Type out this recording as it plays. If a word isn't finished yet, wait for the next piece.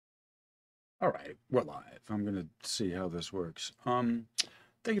All right, we're live. I'm gonna see how this works. Thank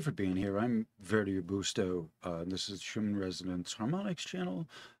you for being here. I'm Verdi Augusto. This is Human Resonance Harmonics channel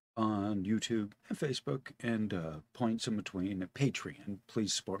on YouTube and Facebook, and points in between at Patreon.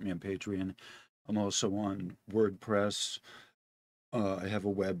 Please support me on Patreon. I'm also on WordPress. I have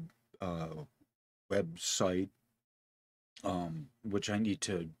a website, which I need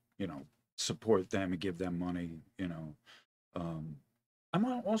to, support them and give them money. Um,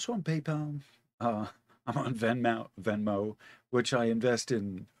 also on PayPal. Uh, I'm on Venmo, which I invest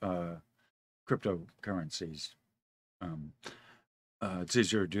in cryptocurrencies. Um, it's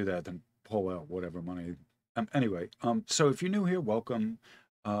easier to do that than pull out whatever money. So if you're new here, welcome.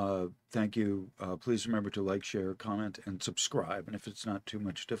 Thank you. Please remember to like, share, comment, and subscribe. And if it's not too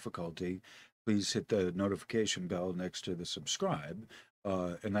much difficulty, please hit the notification bell next to the subscribe.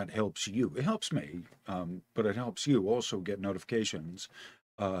 And that helps you. It helps me, but it helps you also get notifications.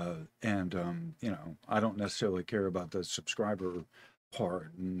 I don't necessarily care about the subscriber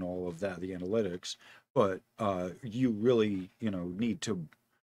part and all of that, the analytics, but you really, need to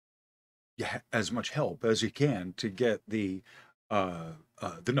as much help as you can to get the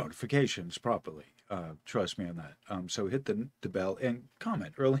notifications properly. Trust me on that. So hit the bell and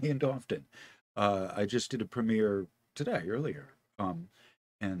comment early and often. I just did a premiere today earlier, and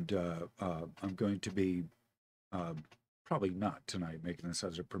I'm going to be uh, probably not tonight making this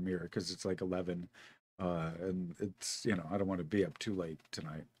as a premiere because it's like 11, and it's I don't want to be up too late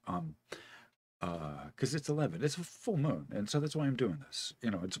tonight. Because it's 11, it's a full moon, and so that's why I'm doing this.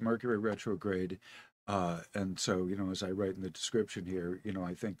 It's Mercury retrograde, and so as I write in the description here,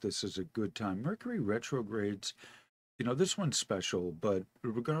 I think this is a good time. Mercury retrogrades, this one's special, but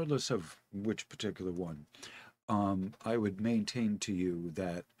regardless of which particular one, I would maintain to you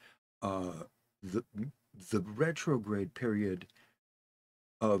that the the retrograde period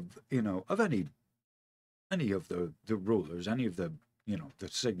of any of the rulers, any of the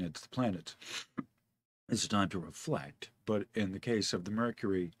signets, the planets, it's time to reflect. But in the case of the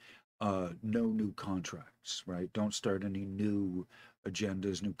Mercury, no new contracts, right? Don't start any new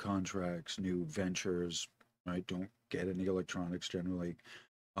agendas, new contracts, new ventures, right? Don't get any electronics generally.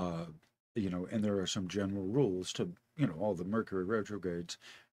 Uh, and there are some general rules to, all the Mercury retrogrades.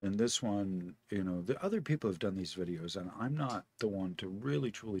 And this one, the other people have done these videos, and I'm not the one to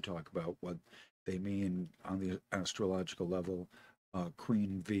really truly talk about what they mean on the astrological level.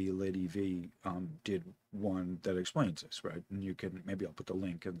 Queen V, Lady V, did one that explains this, right? And you can, maybe I'll put the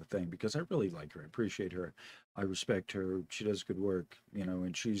link in the thing because I really like her. I appreciate her. I respect her. She does good work,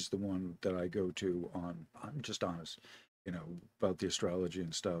 and she's the one that I go to on, I'm just honest, about the astrology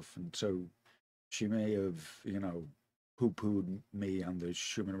and stuff. And so she may have, poo-pooed me on the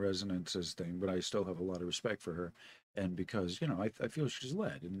Schumann resonances thing, but I still have a lot of respect for her. And because, I feel she's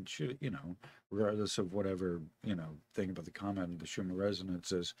led, and she, regardless of whatever, thing about the comment of the Schumann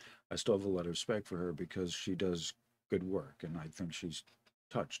resonances, I still have a lot of respect for her because she does good work, and I think she's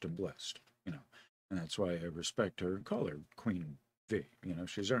touched and blessed, and that's why I respect her and call her Queen V.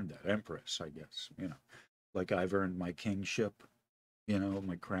 She's earned that, Empress, I guess, like I've earned my kingship,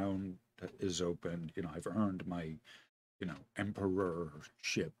 my crown is open, I've earned my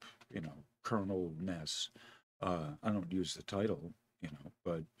emperorship, colonelness. I don't use the title,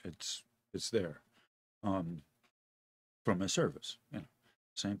 but it's there. Um, from my service,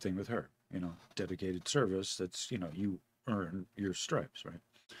 Same thing with her, dedicated service. That's you earn your stripes, right?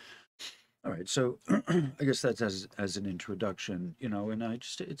 All right, so I guess that's as an introduction, and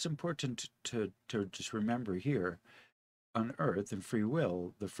it's important to just remember here on Earth in free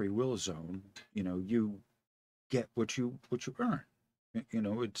will, the free will zone, you get what you earn.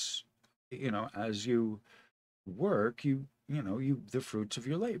 It's as you work, you the fruits of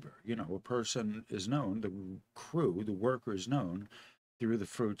your labor. A person is known, the crew, the worker is known through the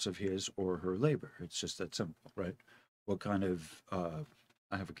fruits of his or her labor. It's just that simple, right? What kind of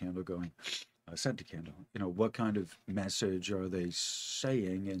I have a candle going, a scented candle. What kind of message are they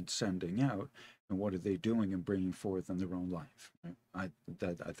saying and sending out, and what are they doing and bringing forth in their own life? Right? I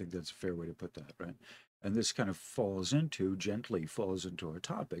think that's a fair way to put that, right? And this kind of gently falls into our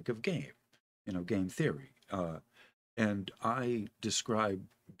topic of game, game theory. And I describe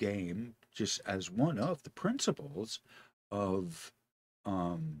game just as one of the principles of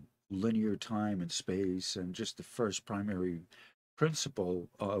linear time and space, and just the first primary principle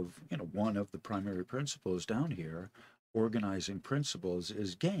of, one of the primary principles down here, organizing principles,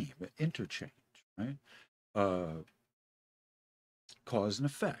 is game, interchange, right? Uh, Cause and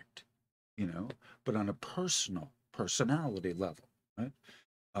effect, but on a personality level, right?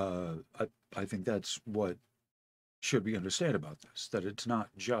 Uh, I think that's what should be understood about this, that it's not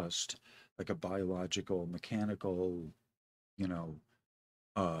just like a biological, mechanical, you know,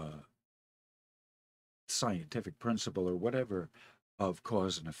 uh, scientific principle or whatever of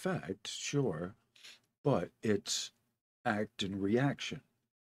cause and effect, sure, but it's act and reaction,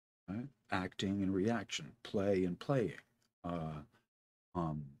 right? Acting and reaction, play and playing. Uh,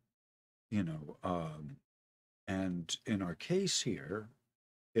 um, you know, and in our case here,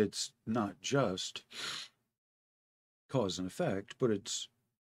 it's not just cause and effect, but it's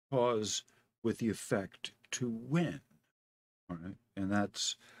cause with the effect to win, all right? And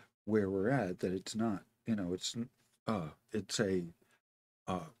that's where we're at. That it's not, it's a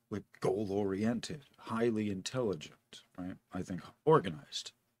like goal oriented, highly intelligent, right? I think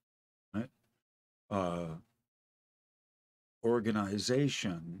organized, right? Uh,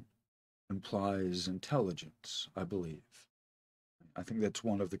 Organization implies intelligence, I believe. I think that's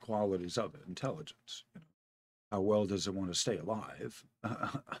one of the qualities of it, intelligence. How well does it want to stay alive?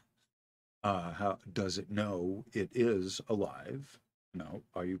 How does it know it is alive?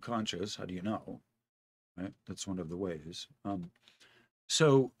 Are you conscious? How do you know? Right? That's one of the ways.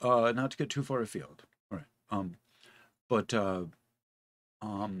 So not to get too far afield. All right. But um,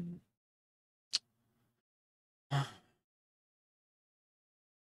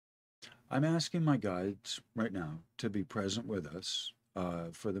 I'm asking my guides right now to be present with us,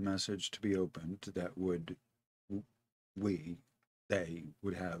 for the message to be opened that we, they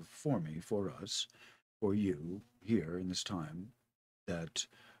would have for me, for us, for you here in this time that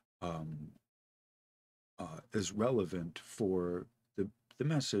um, is relevant for the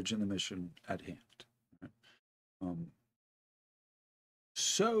message and the mission at hand. Right? Um,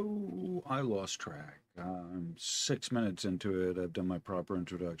 so I lost track. I'm 6 minutes into it. I've done my proper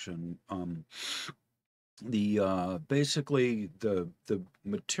introduction. The basically the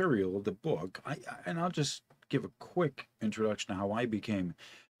material of the book. And I'll just give a quick introduction to how I became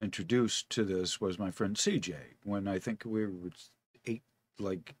introduced to this. Was my friend CJ, when I think we were eight,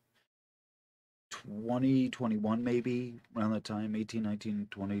 like 20, 21 maybe, around that time, 18, 19,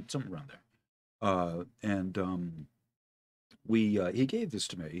 20, something around there. And we he gave this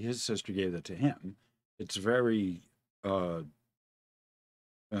to me. His sister gave it to him. It's very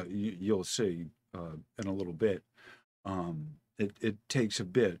you'll see in a little bit. It takes a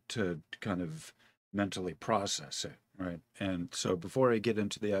bit to kind of mentally process it, right? And so before I get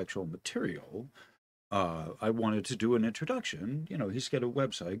into the actual material, I wanted to do an introduction. He's got a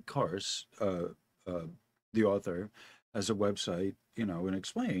website, Carse, the author, has a website, and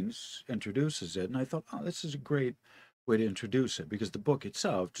introduces it. And I thought, oh, this is a great way to introduce it, because the book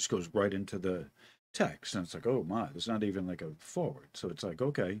itself just goes right into the text. And it's like, oh my, there's not even like a forward. So it's like,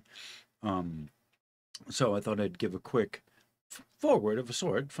 okay. So I thought I'd give a quick forward of a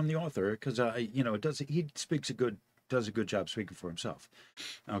sort from the author, because he does a good job speaking for himself.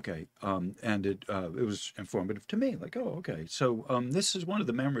 Okay, and it was informative to me. Like, oh, okay. So this is one of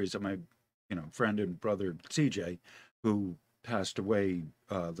the memories of my friend and brother CJ, who passed away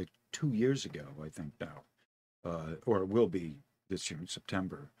like 2 years ago, I think now, or it will be this year in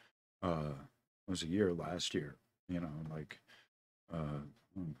September. It was a year last year. Like I'm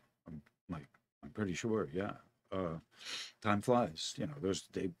like I'm pretty sure, yeah. Time flies. There's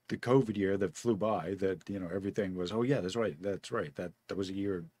the COVID year that flew by. That everything was. Oh yeah, that's right. That was a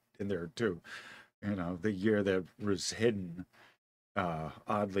year in there too. The year that was hidden,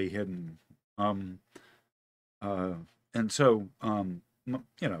 oddly hidden. Um, uh, and so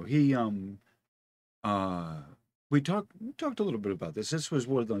he uh, we talked a little bit about this. This was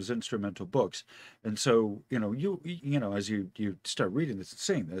one of those instrumental books, and so as you start reading this and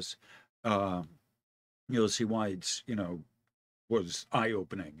seeing this, uh, you'll see why it's was eye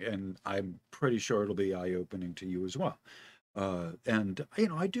opening, and I'm pretty sure it'll be eye opening to you as well. And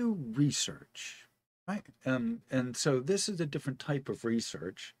I do research, right? And so this is a different type of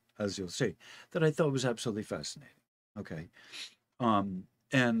research, as you'll see, that I thought was absolutely fascinating. Okay,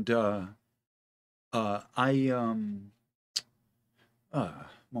 and I I'm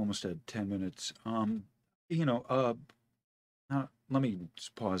almost at 10 minutes. Let me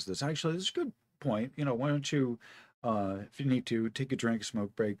just pause this. Actually, this is a good point. Why don't you, if you need to, take a drink,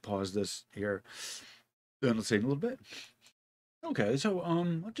 smoke break, pause this here, then let's see in a little bit. Okay, so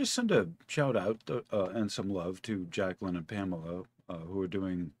I'll just send a shout out and some love to Jacqueline and Pamela, who are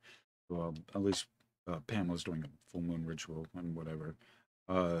doing, well, at least Pamela's doing a full moon ritual and whatever.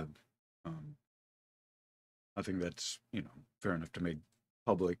 Uh, um, I think that's fair enough to make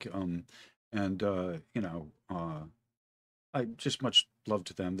public. And I just much love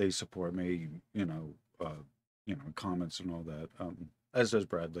to them. They support me, comments and all that. As does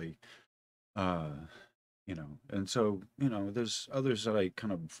Bradley. Uh, And so, there's others that I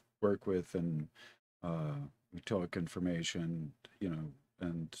kind of work with, and we talk information,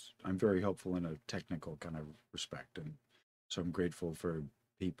 and I'm very helpful in a technical kind of respect. And so I'm grateful for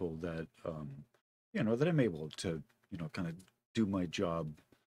people that, that I'm able to, kind of do my job,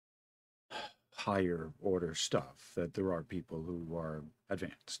 higher order stuff, that there are people who are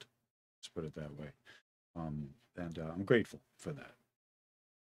advanced. Let's put it that way. And I'm grateful for that,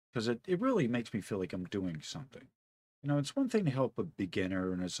 because it really makes me feel like I'm doing something. It's one thing to help a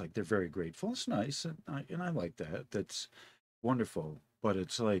beginner, and it's like they're very grateful. It's nice, and I like that. That's wonderful. But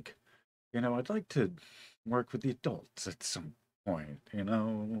it's like, I'd like to work with the adults at some point.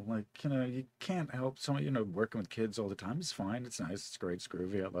 Like, you can't help someone. Working with kids all the time is fine. It's nice. It's great. It's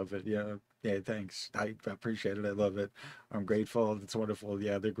groovy. I love it. Yeah, yeah. Thanks. I appreciate it. I love it. I'm grateful. It's wonderful.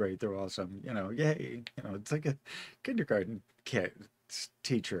 Yeah, they're great. They're awesome. Yay. It's like a kindergarten kid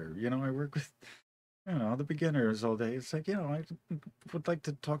teacher. I work with the beginners all day. It's like, I would like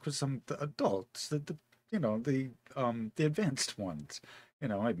to talk with some adults, the advanced ones.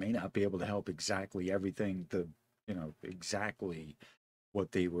 I may not be able to help exactly everything, exactly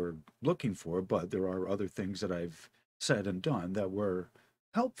what they were looking for, but there are other things that I've said and done that were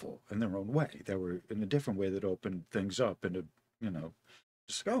helpful in their own way, that were in a different way, that opened things up into,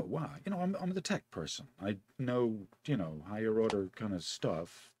 just go, oh, wow, I'm the tech person. I know, higher order kind of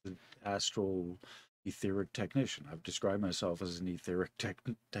stuff, the astral etheric technician. I've described myself as an etheric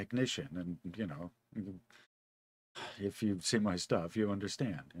technician, and if you've seen my stuff, you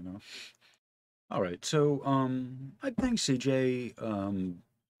understand. All right, so I think CJ,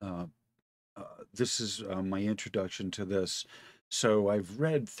 uh, this is my introduction to this. So I've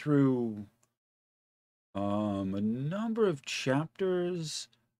read through a number of chapters.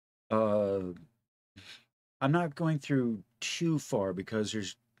 Uh, I'm not going through too far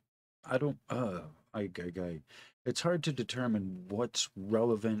because I don't, it's hard to determine what's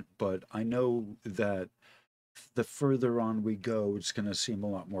relevant, but I know that the further on we go, it's going to seem a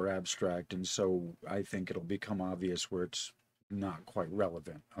lot more abstract. And so I think it'll become obvious where it's not quite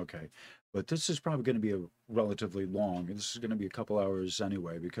relevant. Okay. But this is probably going to be a relatively long, this is going to be a couple hours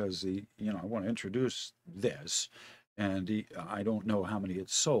anyway, because I want to introduce this, and I don't know how many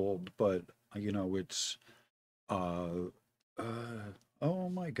it's sold, but it's, uh, oh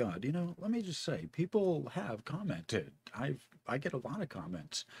my God, let me just say, people have commented. I get a lot of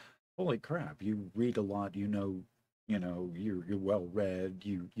comments. Holy crap, you read a lot, you're well read.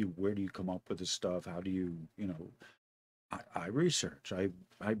 You where do you come up with this stuff? How do you, I research. I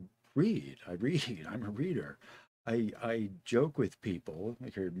read. I'm a reader. I joke with people.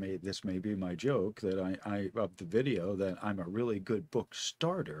 Here, this may be my joke, that I of the video, that I'm a really good book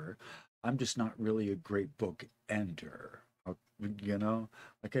starter. I'm just not really a great book ender. Like,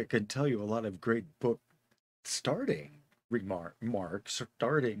 I can tell you a lot of great book starting remarks,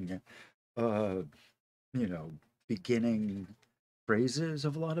 starting, uh, you know, beginning phrases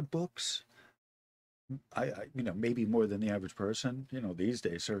of a lot of books. Maybe more than the average person, these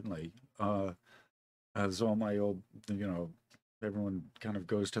days, certainly. As all my old, you know, everyone kind of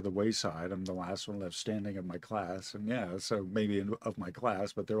goes to the wayside. I'm the last one left standing of my class. And yeah, so maybe of my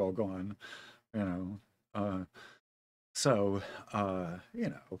class, but they're all gone, you know. Uh, so, I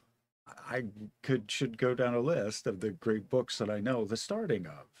should go down a list of the great books that I know the starting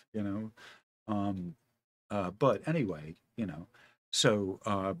of, you know. Um, but anyway, so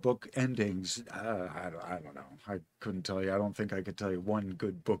book endings, I don't know. I couldn't tell you. I don't think I could tell you one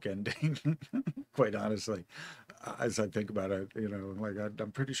good book ending, quite honestly, as I think about it, like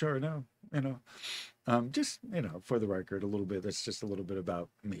I'm pretty sure I know, just, for the record, a little bit, that's just a little bit about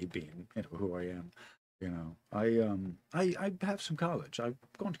me being, who I am. I have some college. I've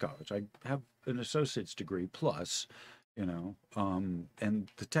gone to college. I have an associate's degree plus, and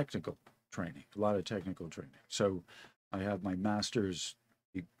the technical training, a lot of technical training. So I have my master's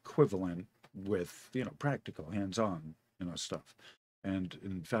equivalent with, practical, hands-on, stuff. And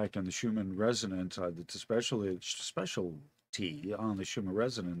in fact, on the Schumann resonance, it's especially specialty on the Schumann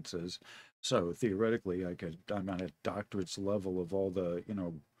resonances. So theoretically, I'm at a doctorate's level of all the,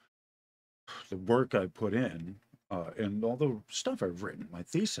 the work I put in, and all the stuff I've written, my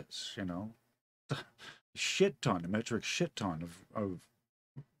thesis, shit ton, a metric shit ton of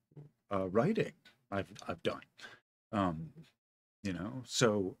writing I've done. Um,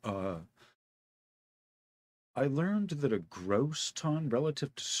 so I learned that a gross ton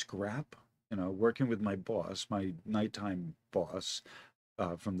relative to scrap, working with my boss, my nighttime boss,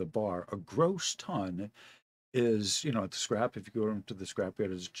 from the bar, a gross ton is, at the scrap, if you go into the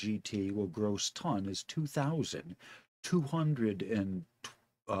scrapyard as GT, well, gross ton is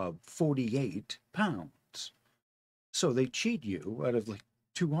 2,248 pounds. So they cheat you out of like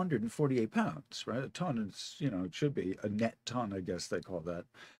 248 pounds, right? A ton is, it should be a net ton, I guess they call that,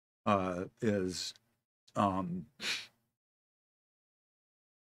 is um,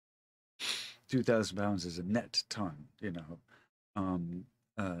 2,000 pounds is a net ton, um,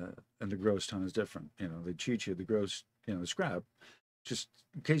 and the gross ton is different. They cheat you the gross, the scrap, just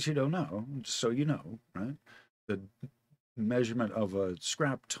in case you don't know, just so you know, right? The measurement of a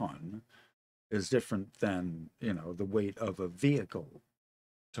scrap ton is different than, the weight of a vehicle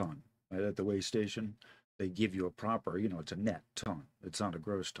ton, right? At the weigh station, they give you a proper, it's a net ton. It's not a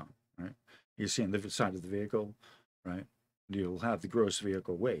gross ton, right? You see on the side of the vehicle, right? You'll have the gross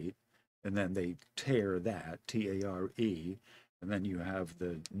vehicle weight, and then they tare that, T-A-R-E, and then you have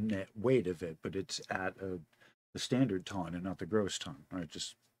the net weight of it, but it's at the standard ton and not the gross ton, right?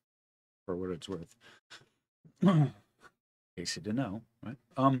 Just for what it's worth. In case you didn't know, right?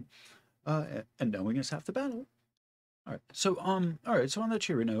 And knowing is half the battle. All right. So on that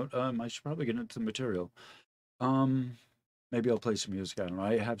cheery note, I should probably get into the material. Um, Maybe I'll play some music. I don't know.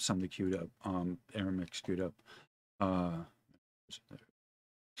 I have something queued up. Aronmix queued up. Uh,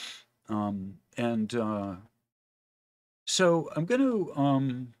 and so I'm going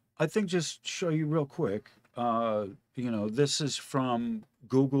to, I think, just show you real quick. This is from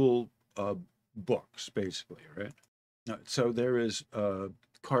Google Books, basically, right? So there is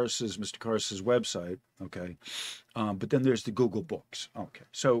Mr. Carse's website, okay, but then there's the Google Books, okay.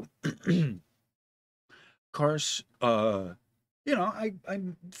 So Carse, I'm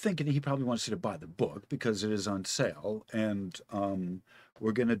thinking he probably wants you to buy the book because it is on sale, and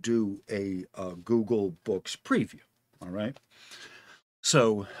we're going to do a Google Books preview, all right?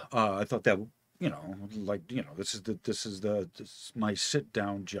 So I thought that, this is my sit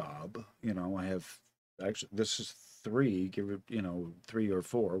down job. I have actually this is three, give it, 3 or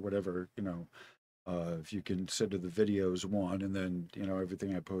 4, whatever, if you consider the videos one, and then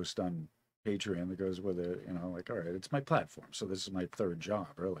everything I post on Patreon that goes with it, like, all right, it's my platform. So this is my third job,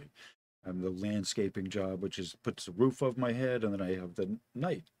 really. I'm the landscaping job, which is puts the roof over my head, and then I have the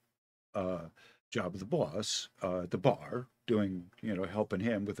night uh, job of the boss at the bar, doing, helping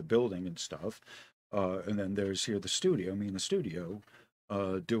him with the building and stuff. And then there's here the studio, me in the studio,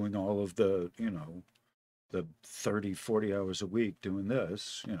 doing all of the 30, 40 hours a week doing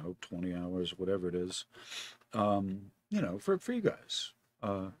this, 20 hours, whatever it is, for you guys.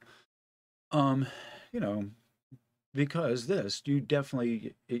 Uh, um, you know, because this, you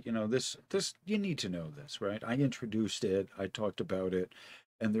definitely, this, you need to know this, right? I introduced it, I talked about it,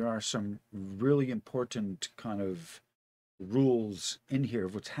 and there are some really important kind of rules in here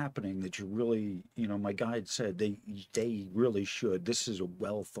of what's happening that you really, my guide said they really should. This is a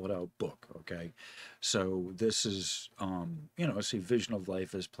well thought out book, okay? So this is, see, Vision of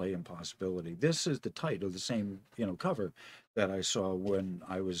Life as Play and Possibility. This is the title, the same, cover that I saw when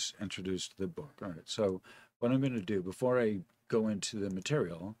I was introduced to the book. All right, so what I'm going to do before I go into the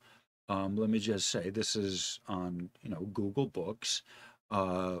material, let me just say this is on, Google Books.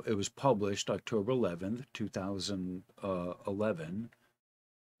 It was published October 11th, 2011.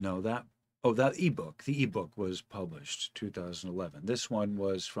 No, that ebook. The ebook was published 2011. This one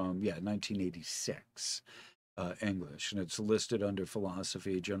was from, 1986, English, and it's listed under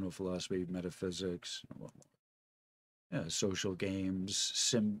philosophy, general philosophy, metaphysics, social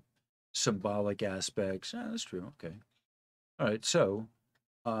games, symbolic aspects. Yeah, that's true. Okay. All right. So,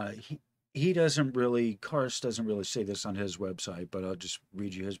 he doesn't really, Carse doesn't really say this on his website, but I'll just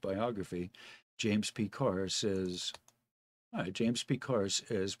read you his biography. James P. Carse is, all right, James P. Carse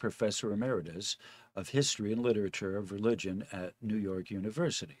is Professor Emeritus of History and Literature of Religion at New York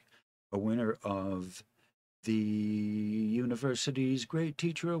University, a winner of the university's Great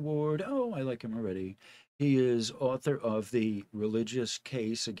Teacher Award. Oh, I like him already. He is author of The Religious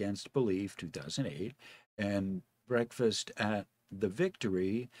Case Against Belief, 2008, and Breakfast at the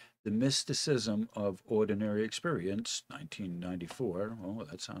Victory, The Mysticism of Ordinary Experience, 1994. Oh,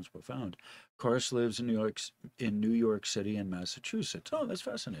 that sounds profound. Carse lives in New York City and Massachusetts. Oh, that's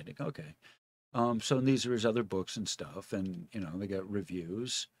fascinating. Okay. So these are his other books and stuff, and they got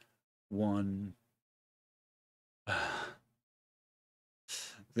reviews. One,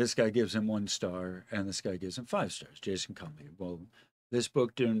 this guy gives him 1 star, and this guy gives him 5 stars. Jason Comey. Well, this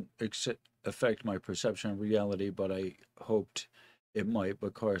book didn't affect my perception of reality, but I hoped it might.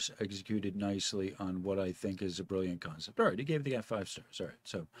 But Carse executed nicely on what I think is a brilliant concept. All right, he gave the guy 5 stars. All right,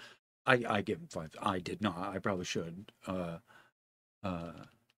 so I give him 5. I did not. I probably should. Uh, I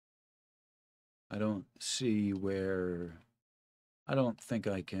don't see where. I don't think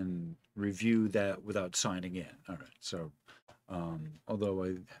I can review that without signing in. All right. So,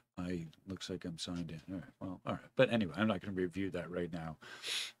 although I looks like I'm signed in. All right. Well, all right. But anyway, I'm not going to review that right now.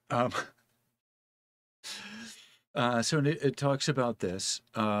 Um, so it talks about this.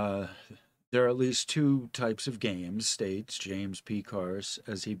 There are at least two types of games, states James P. Carse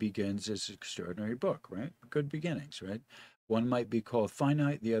as he begins his extraordinary book, right? Good beginnings, right? One might be called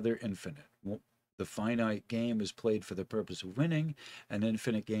finite, the other infinite. The finite game is played for the purpose of winning, an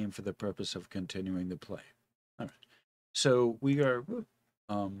infinite game for the purpose of continuing the play. All right. So we are,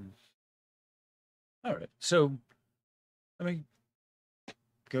 all right. So let me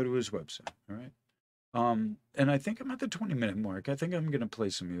go to his website, all right? And I think I'm at the 20-minute mark. I think I'm going to play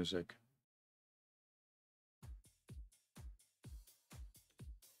some music.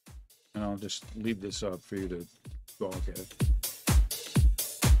 And I'll just leave this up for you to gawk at.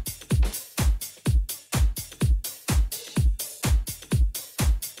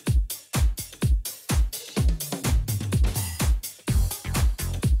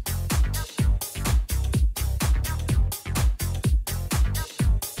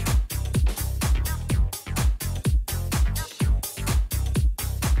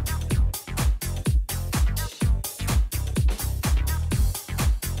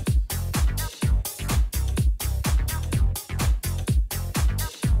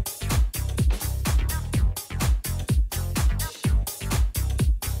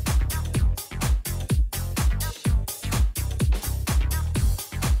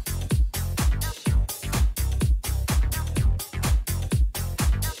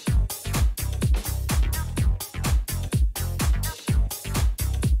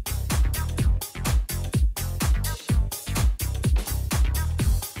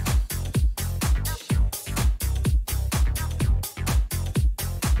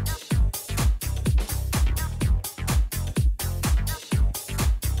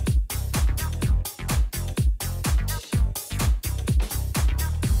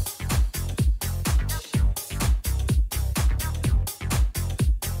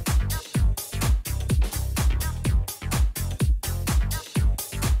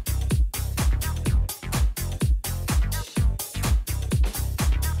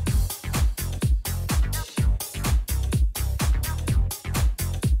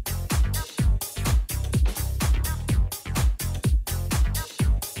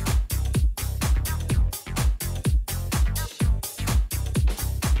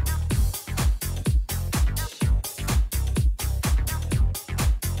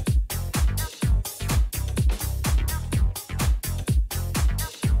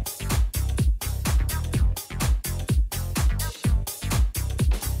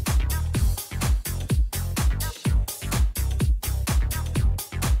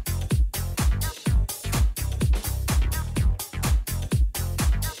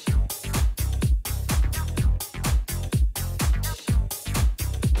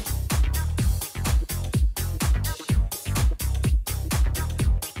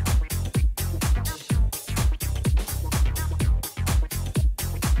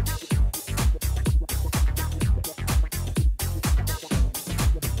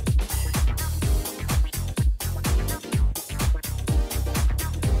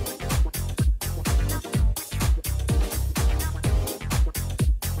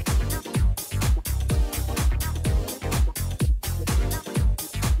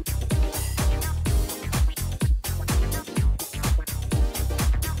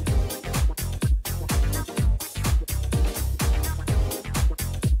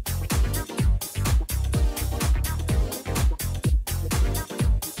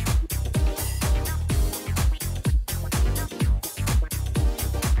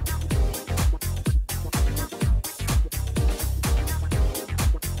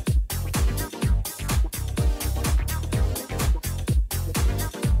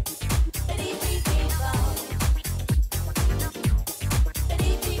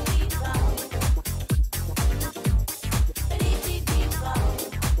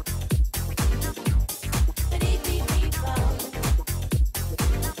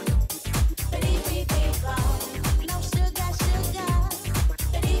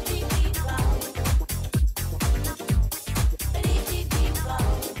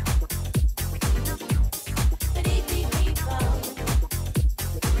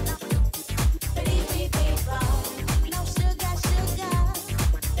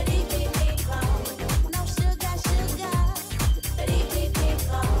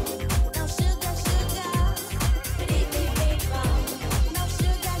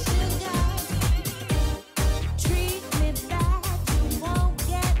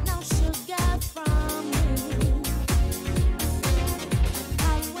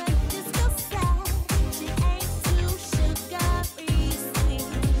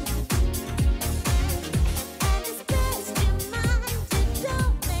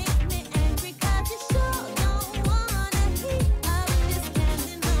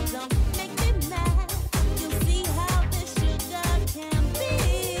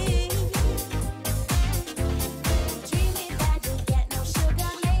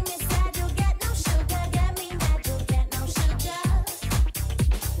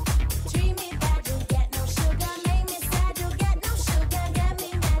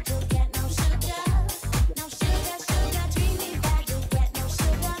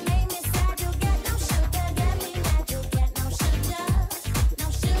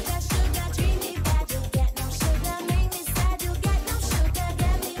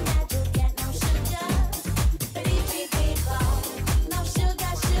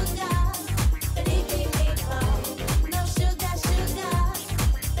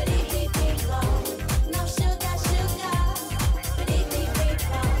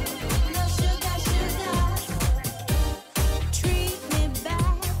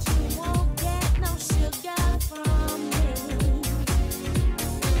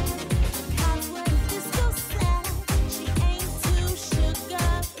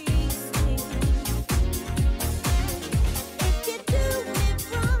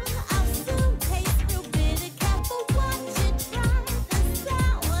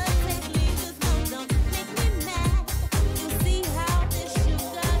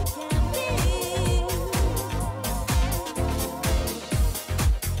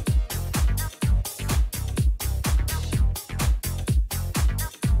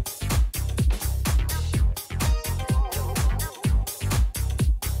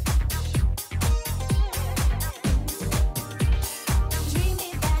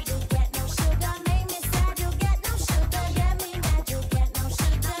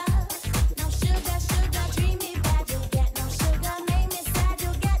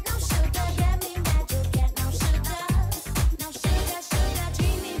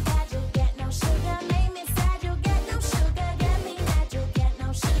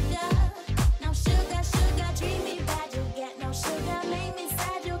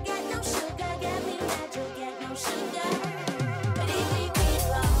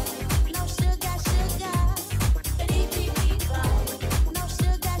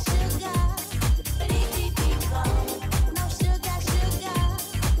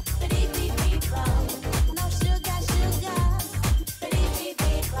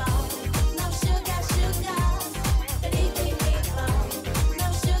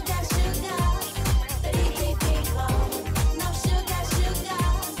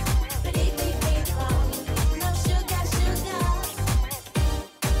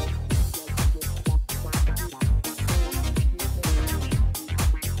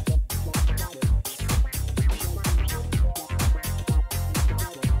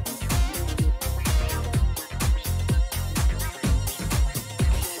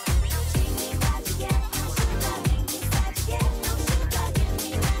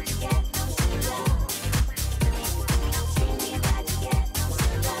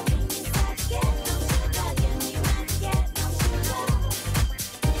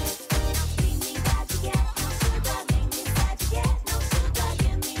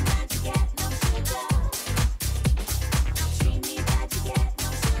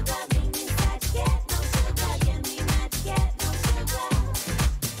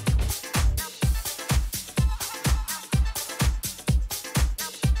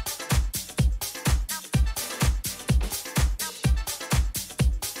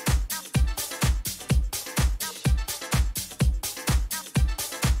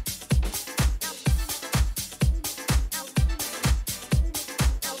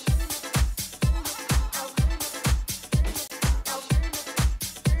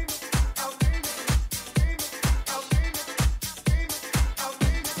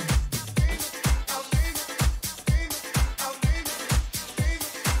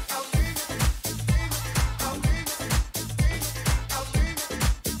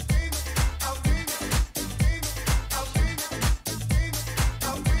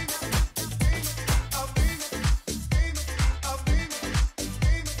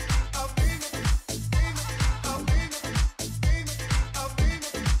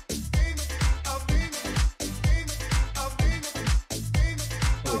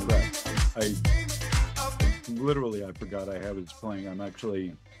 holy crap. I literally, I forgot I was playing. I'm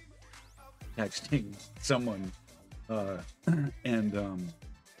actually texting someone. Uh, and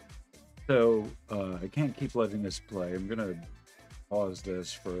I can't keep letting this play. I'm going to pause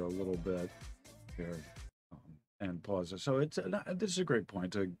this for a little bit here, um, and pause it. So this is a great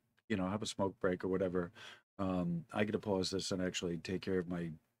point to, have a smoke break or whatever. I get to pause this and actually take care of my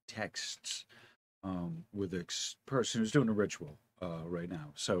texts with this person who's doing a ritual right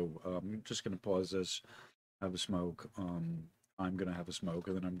now. So I'm just going to pause this, have a smoke. I'm going to have a smoke,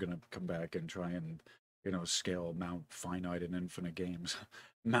 and then I'm going to come back and try and, scale Mount Finite and Infinite Games,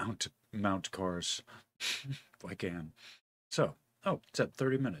 Mount Carse, if I can. So, it's at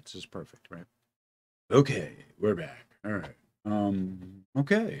 30 minutes. Is perfect, right? Okay, we're back. All right.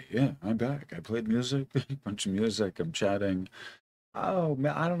 Okay, yeah, I'm back. I played music, a bunch of music. I'm chatting. Oh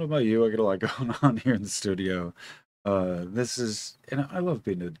man, I don't know about you. I got a lot going on here in the studio. This is, and I love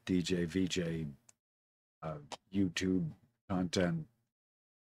being a DJ, VJ, uh, YouTube content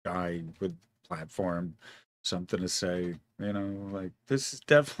guy with platform, something to say. Like this is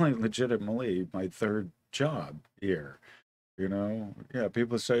definitely legitimately my third job here. Yeah,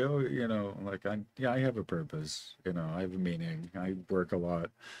 people say, oh, like I have a purpose. I have a meaning. I work a lot.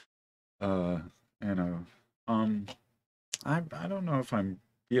 Uh, you know, um. I don't know if I'm,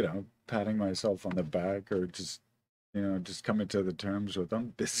 patting myself on the back or just coming to the terms with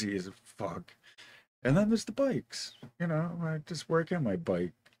I'm busy as fuck. And then there's the bikes, I just work on my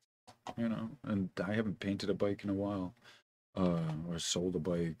bike, and I haven't painted a bike in a while, or sold a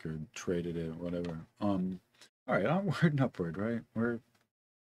bike or traded it, whatever. All right, onward and upward, right?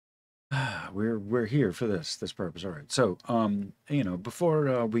 We're here for this purpose. All right. So,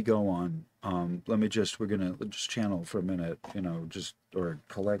 before we go on, we're gonna just channel for a minute, or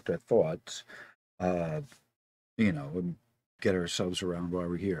collect our thoughts, uh, and get ourselves around while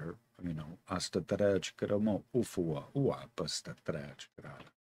we're here. Asta taraj karamo ufua ua basta taraj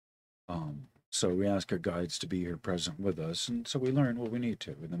karala. So we ask our guides to be here present with us, and so we learn what we need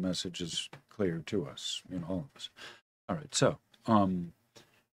to, and the message is clear to us, all of us. All right. So,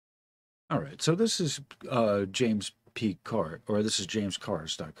 all right, so this is James P. Carse, or this is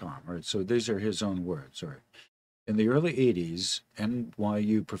jamescarse.com. All right, so these are his own words. All right. In the early 80s,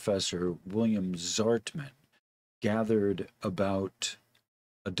 NYU Professor William Zartman gathered about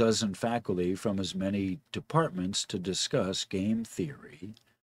a dozen faculty from as many departments to discuss game theory,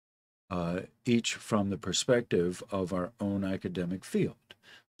 each from the perspective of our own academic field.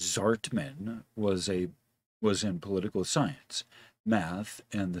 Zartman was in political science. Math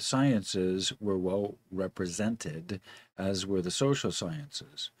and the sciences were well represented, as were the social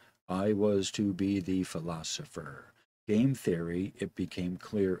sciences. I was to be the philosopher. Game theory, it became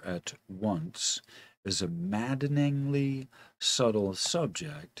clear at once, is a maddeningly subtle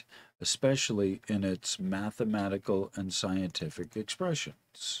subject, especially in its mathematical and scientific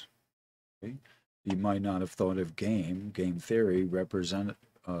expressions. Okay? You might not have thought of game theory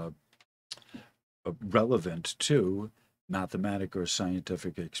relevant to mathematical or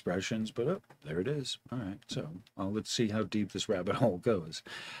scientific expressions, but there it is. All right, so let's see how deep this rabbit hole goes.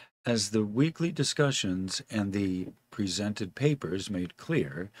 As the weekly discussions and the presented papers made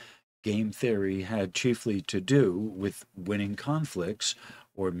clear, game theory had chiefly to do with winning conflicts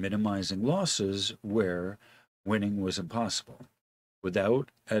or minimizing losses where winning was impossible. Without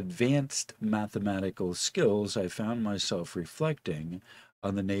advanced mathematical skills, I found myself reflecting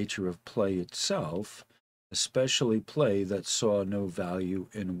on the nature of play itself, especially play that saw no value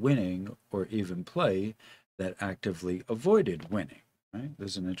in winning or even play that actively avoided winning. Right?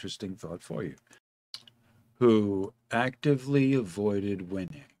 There's an interesting thought for you. Who actively avoided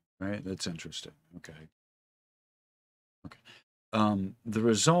winning. Right? That's interesting. Okay. The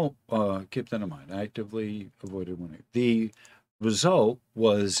result, keep that in mind, actively avoided winning. The result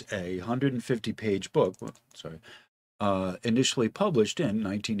was a 150-page book, initially published in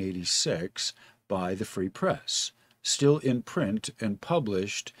 1986 by the Free Press, still in print and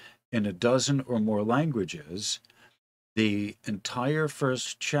published in a dozen or more languages. The entire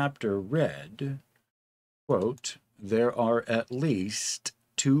first chapter read, quote, there are at least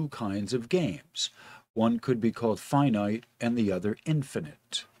two kinds of games. One could be called finite and the other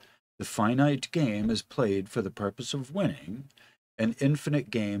infinite. The finite game is played for the purpose of winning, an infinite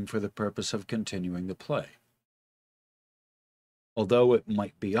game for the purpose of continuing the play. Although it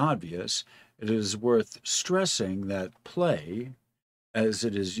might be obvious, it is worth stressing that play, as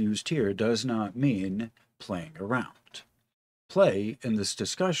it is used here, does not mean playing around. Play in this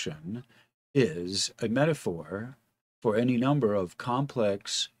discussion is a metaphor for any number of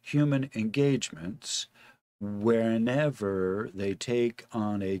complex human engagements whenever they take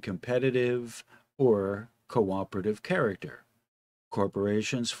on a competitive or cooperative character.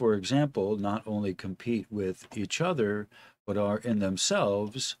 Corporations, for example, not only compete with each other, but are in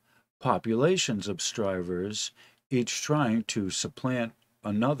themselves populations of strivers, each trying to supplant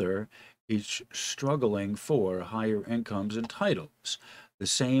another, each struggling for higher incomes and titles. The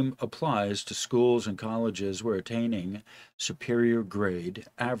same applies to schools and colleges where attaining superior grade,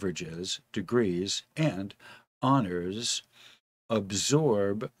 averages, degrees, and honors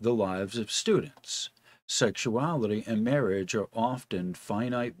absorb the lives of students. Sexuality and marriage are often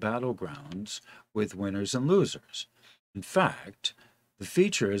finite battlegrounds with winners and losers. In fact, the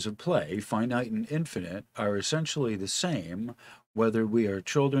features of play, finite and infinite, are essentially the same whether we are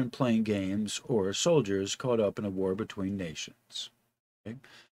children playing games or soldiers caught up in a war between nations. Okay?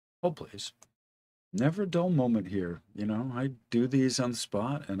 Hold, please. Never a dull moment here. I do these on the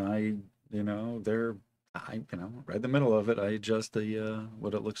spot, and they're right in the middle of it. I adjust the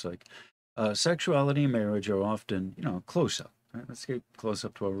what it looks like. Sexuality and marriage are often, close up. Right? Let's get close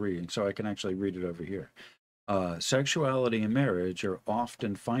up to our reading so I can actually read it over here. Sexuality and marriage are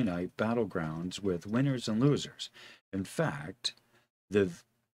often finite battlegrounds with winners and losers. In fact, the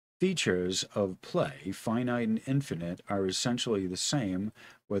features of play, finite and infinite, are essentially the same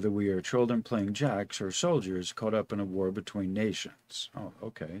whether we are children playing jacks or soldiers caught up in a war between nations. Oh,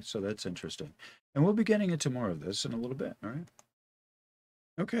 okay, so that's interesting. And we'll be getting into more of this in a little bit, all right?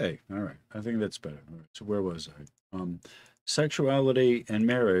 Okay, all right. I think that's better. All right, so where was I? Sexuality and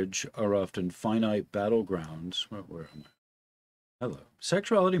marriage are often finite battlegrounds. Where am I? Hello.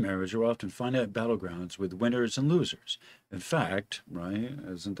 Sexuality and marriage are often finite battlegrounds with winners and losers. In fact, right,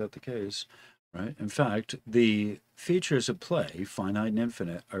 isn't that the case? Right? In fact, the features of play, finite and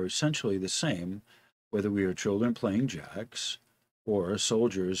infinite, are essentially the same whether we are children playing jacks or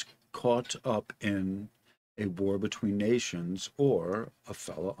soldiers caught up in a war between nations or a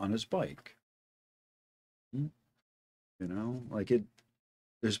fella on his bike. Like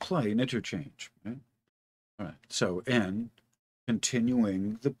there's play and interchange, right? All right. So, and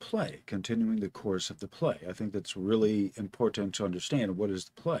continuing the course of the play. I think that's really important to understand. What is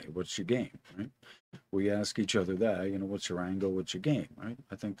the play? What's your game, right? We ask each other that, what's your angle? What's your game, right?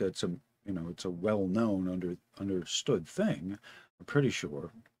 I think that's it's a well-known, understood thing. I'm pretty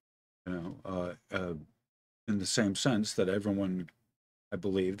sure, in the same sense that everyone, I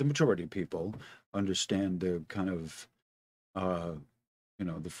believe, the majority of people understand the kind of,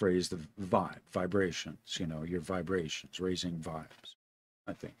 the phrase, the vibrations, your vibrations, raising vibes.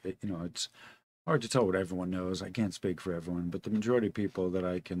 I think, it's hard to tell what everyone knows. I can't speak for everyone, but the majority of people that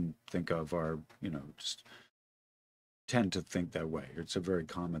I can think of are, just tend to think that way. It's a very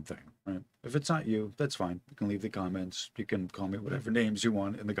common thing, right? If it's not you, that's fine. You can leave the comments. You can call me whatever names you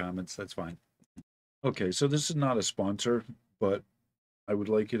want in the comments. That's fine. Okay, so this is not a sponsor, but I would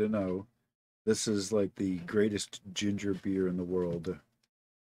like you to know this is like the greatest ginger beer in the world.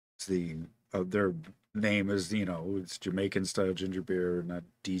 It's their name is, it's Jamaican style ginger beer, not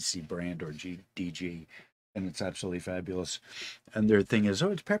DC brand or DG, and it's absolutely fabulous. And their thing is,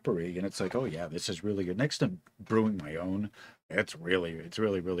 oh, it's peppery, and it's like, oh yeah, this is really good. Next to brewing my own, it's really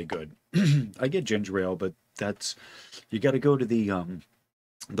good. I get ginger ale, but you got to go to the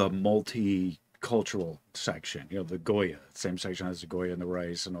multicultural section, the Goya, same section as the Goya and the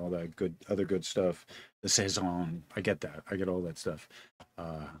rice and all that other good stuff. The Saison, I get that. I get all that stuff.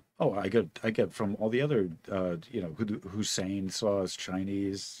 I get from all the other, Hussein sauce,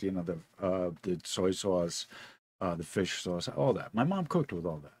 Chinese, the soy sauce, the fish sauce, all that. My mom cooked with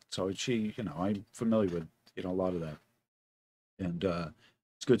all that, so she, I'm familiar with, a lot of that, and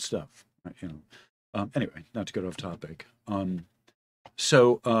it's good stuff. Anyway, not to get off topic.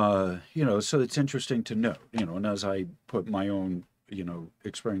 So it's interesting to note, and as I put my own,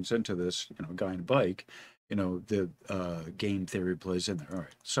 experience into this, guy on a bike, the game theory plays in there. All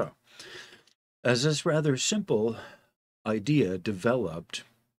right. So, as this rather simple idea developed,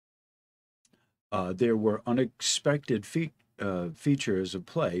 there were unexpected features of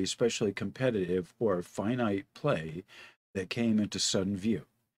play, especially competitive or finite play, that came into sudden view.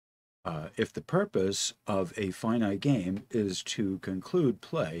 If the purpose of a finite game is to conclude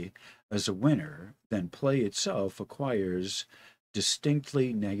play as a winner, then play itself acquires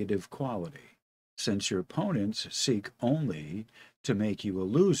distinctly negative quality. Since your opponents seek only to make you a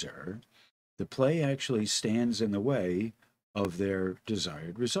loser, the play actually stands in the way of their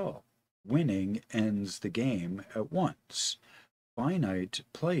desired result. Winning ends the game at once. Finite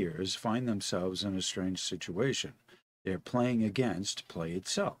players find themselves in a strange situation. They're playing against play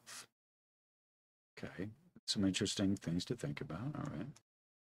itself. Okay, some interesting things to think about. All right.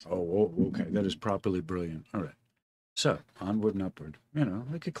 Okay. That is properly brilliant. All right. So onward and upward.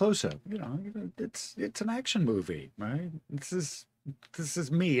 Like a close up. It's an action movie, right? This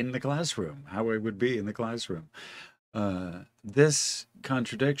is me in the classroom. How I would be in the classroom. This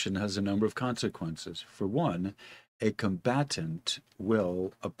contradiction has a number of consequences. For one, a combatant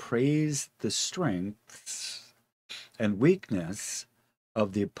will appraise the strengths and weakness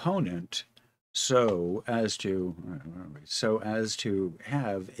of the opponent so as to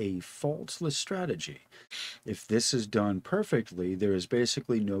have a faultless strategy. If this is done perfectly, there is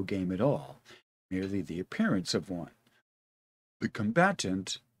basically no game at all, merely the appearance of one. The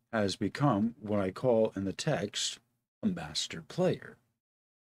combatant has become what I call in the text a master player.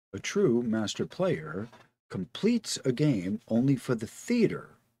 A true master player completes a game only for the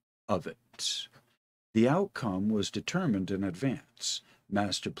theater of it. The outcome was determined in advance.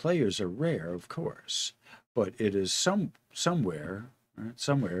 Master players are rare, of course, but it is somewhere, right,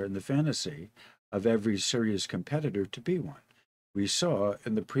 somewhere in the fantasy of every serious competitor to be one. We saw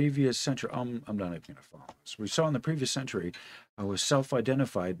in the previous century, I'm not even going to follow this. We saw in the previous century how a self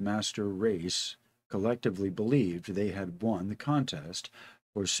identified master race collectively believed they had won the contest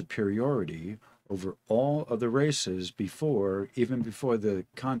for superiority over all other races even before the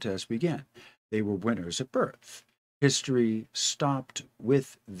contest began. They were winners at birth. History stopped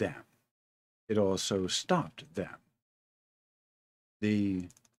with them. It also stopped them. A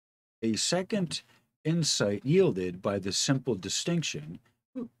second insight yielded by the simple distinction,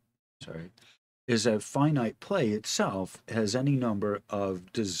 is that finite play itself has any number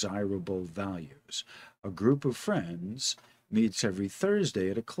of desirable values. A group of friends meets every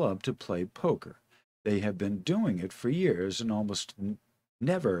Thursday at a club to play poker. They have been doing it for years, and almost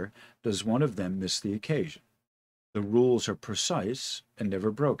never does one of them miss the occasion. The rules are precise and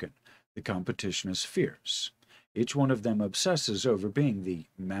never broken. The competition is fierce. Each one of them obsesses over being the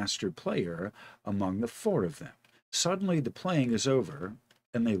master player among the four of them. Suddenly the playing is over,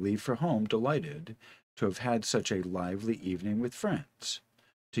 and they leave for home delighted to have had such a lively evening with friends.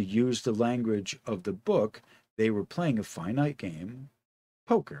 To use the language of the book, they were playing a finite game,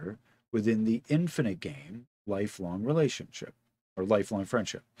 poker, within the infinite game, lifelong relationship, or lifelong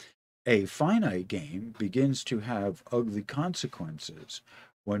friendship. A finite game begins to have ugly consequences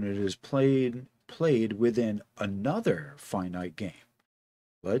when it is played within another finite game.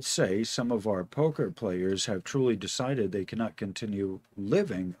 Let's say some of our poker players have truly decided they cannot continue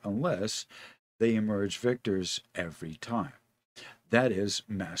living unless they emerge victors every time. That is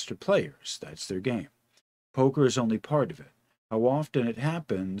master players. That's their game. Poker is only part of it. How often it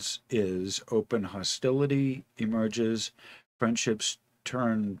happens is open hostility emerges, friendships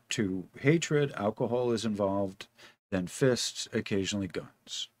turn to hatred, alcohol is involved, then fists, occasionally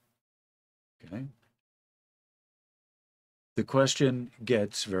guns. Okay? The question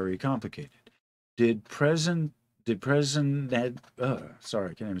gets very complicated. Did President sorry,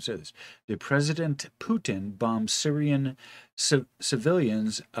 I can't even say this. Did President Putin bomb Syrian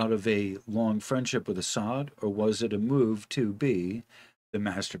civilians out of a long friendship with Assad, or was it a move to be the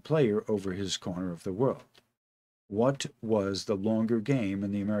master player over his corner of the world? What was the longer game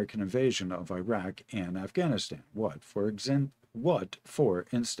in the American invasion of Iraq and Afghanistan? What, for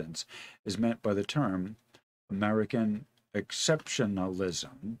instance, is meant by the term American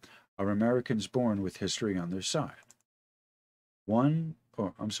exceptionalism? Are Americans born with history on their side?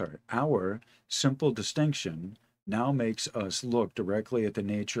 Our simple distinction now makes us look directly at the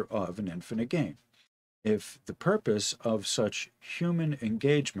nature of an infinite game. If the purpose of such human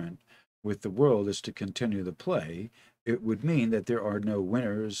engagement with the world is to continue the play, it would mean that there are no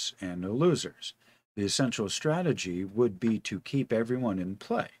winners and no losers. The essential strategy would be to keep everyone in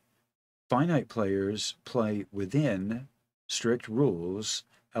play. Finite players play within strict rules,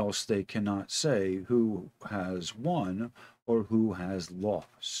 else they cannot say who has won or who has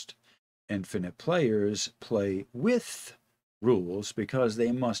lost. Infinite players play with rules because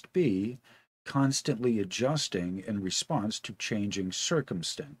they must be constantly adjusting in response to changing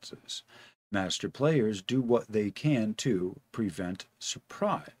circumstances. Master players do what they can to prevent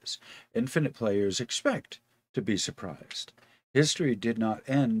surprise. Infinite players expect to be surprised. History did not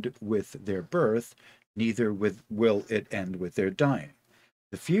end with their birth, neither will it end with their dying.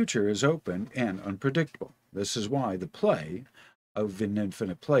 The future is open and unpredictable. This is why the play of an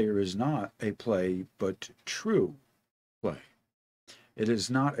infinite player is not a play, but true play. It is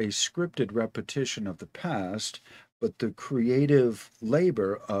not a scripted repetition of the past, but the creative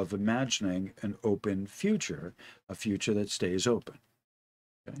labor of imagining an open future, a future that stays open.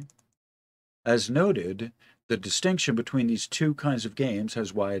 Okay? As noted, the distinction between these two kinds of games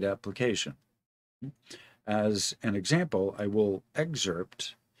has wide application. As an example, I will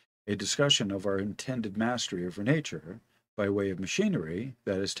excerpt a discussion of our intended mastery over nature by way of machinery,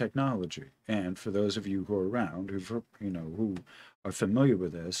 that is technology. And for those of you who are around, who are familiar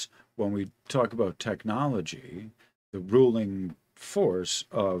with this, when we talk about technology, the ruling force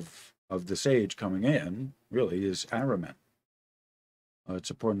of this age coming in really is Aronmix. It's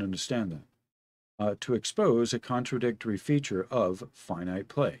important to understand that. To expose a contradictory feature of finite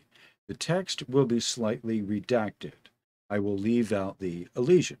play. The text will be slightly redacted. I will leave out the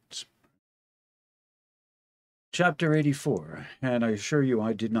elisions. Chapter 84, and I assure you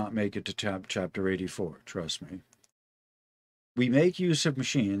I did not make it to chapter 84, trust me. We make use of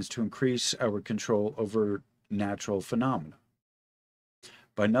machines to increase our control over natural phenomena.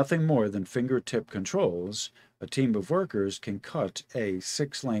 By nothing more than fingertip controls, a team of workers can cut a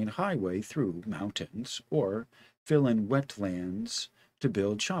 6-lane highway through mountains or fill in wetlands to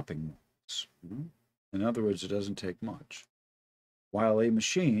build shopping malls. In other words, it doesn't take much. While a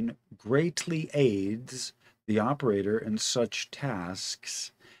machine greatly aids the operator in such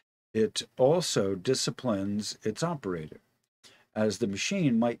tasks, it also disciplines its operator. As the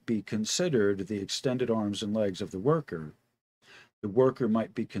machine might be considered the extended arms and legs of the worker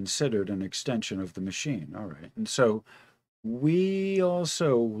might be considered an extension of the machine. All right. And so we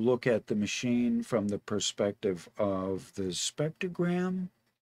also look at the machine from the perspective of the spectrogram,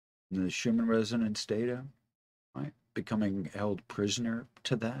 the Schumann resonance data, right? Becoming held prisoner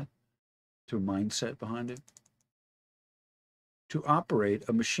to that, to a mindset behind it. To operate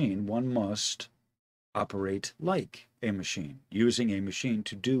a machine, one must operate like a machine. Using a machine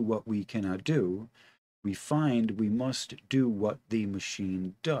to do what we cannot do, we find we must do what the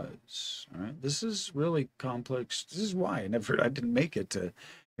machine does. All right, this is really complex. This is why I didn't make it to,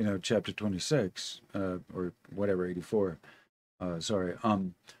 chapter 26 or whatever 84. Sorry.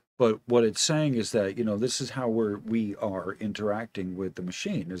 But what it's saying is that this is how we are interacting with the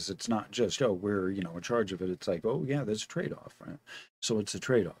machine. Is it's not just we're in charge of it. It's like yeah, there's a trade-off, right? So it's a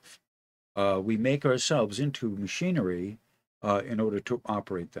trade-off. We make ourselves into machinery in order to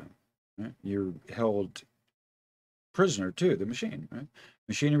operate them. Right? You're held prisoner to the machine. Right?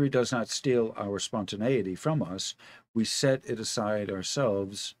 Machinery does not steal our spontaneity from us. We set it aside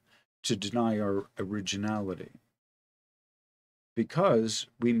ourselves to deny our originality. Because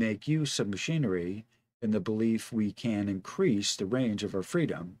we make use of machinery in the belief we can increase the range of our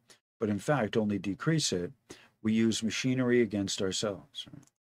freedom, but in fact only decrease it, we use machinery against ourselves. Right?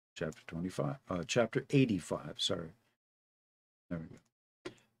 Chapter 85, sorry. There we go.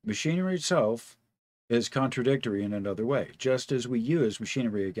 Machinery itself is contradictory in another way. Just as we use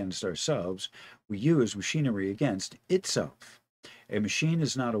machinery against ourselves, we use machinery against itself. A machine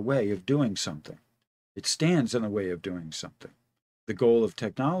is not a way of doing something. It stands in the way of doing something. The goal of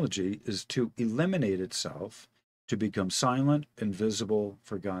technology is to eliminate itself, to become silent, invisible,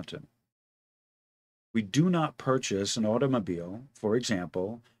 forgotten. We do not purchase an automobile, for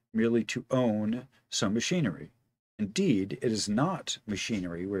example, merely to own some machinery. Indeed, it is not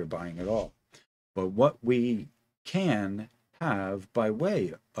machinery we're buying at all, but what we can have by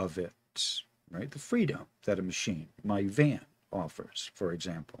way of it, right? The freedom that a machine, my van, offers, for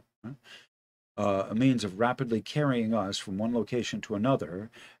example. Right? A means of rapidly carrying us from one location to another,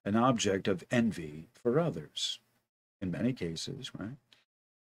 an object of envy for others, in many cases,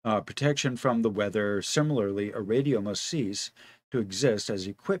 right? Protection from the weather. Similarly, a radio must cease to exist as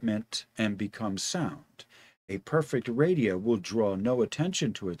equipment and become sound. A perfect radio will draw no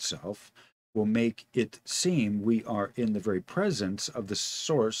attention to itself, will make it seem we are in the very presence of the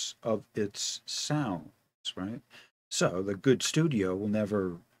source of its sounds, right? So the good studio will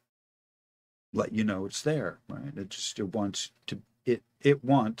never let you know it's there, right? It wants to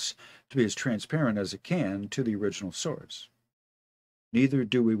be as transparent as it can to the original source. Neither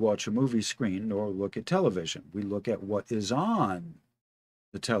do we watch a movie screen nor look at television. We look at what is on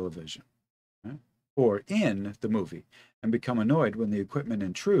the television, right? Or in the movie, and become annoyed when the equipment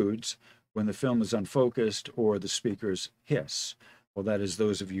intrudes, when the film is unfocused or the speakers hiss. Well, that is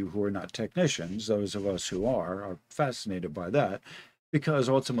those of you who are not technicians. Those of us who are fascinated by that, because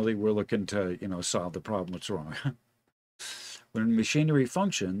ultimately we're looking to, solve the problem that's wrong. When machinery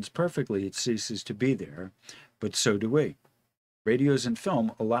functions perfectly, it ceases to be there, but so do we. Radios and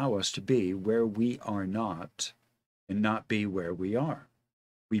film allow us to be where we are not and not be where we are.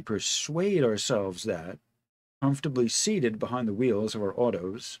 We persuade ourselves that, comfortably seated behind the wheels of our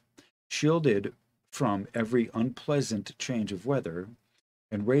autos, shielded from every unpleasant change of weather,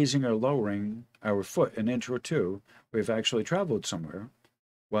 and raising or lowering our foot an inch or two, we've actually traveled somewhere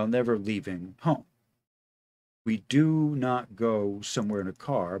while never leaving home. We do not go somewhere in a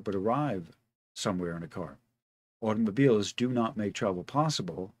car, but arrive somewhere in a car. Automobiles do not make travel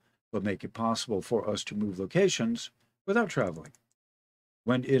possible, but make it possible for us to move locations without traveling.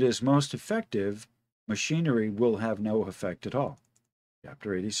 When it is most effective, machinery will have no effect at all.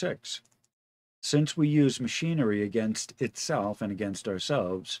 Chapter 86. Since we use machinery against itself and against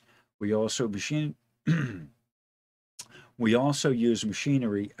ourselves, we also use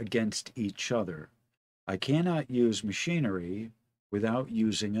machinery against each other. I cannot use machinery without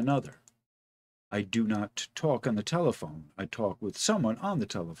using another. I do not talk on the telephone. I talk with someone on the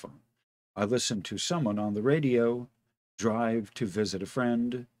telephone. I listen to someone on the radio, drive to visit a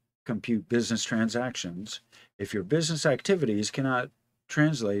friend, compute business transactions. If your business activities cannot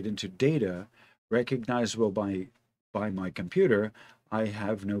translate into data recognizable by my computer, I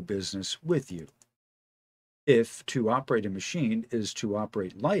have no business with you. If to operate a machine is to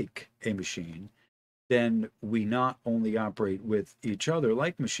operate like a machine, then we not only operate with each other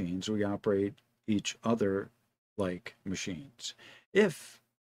like machines, we operate each other like machines. If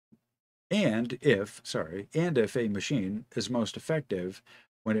a machine is most effective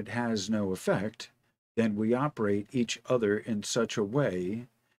when it has no effect, then we operate each other in such a way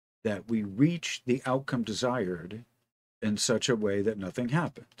that we reach the outcome desired in such a way that nothing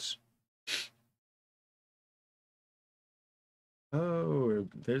happens. Oh,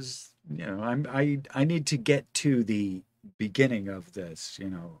 there's, I need to get to the beginning of this,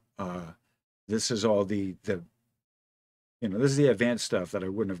 this is all this is the advanced stuff that I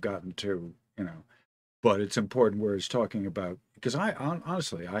wouldn't have gotten to, but it's important where it's talking about, because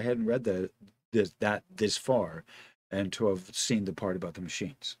honestly, I hadn't read this far and to have seen the part about the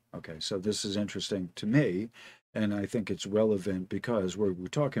machines. Okay, so this is interesting to me, and I think it's relevant because we're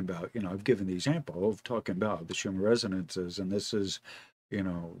talking about, I've given the example of talking about the Schumann resonances, and this is,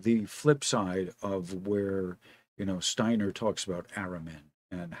 the flip side of where, Steiner talks about Aronmix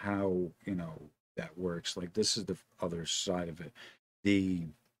and how, that works. Like, this is the other side of it. The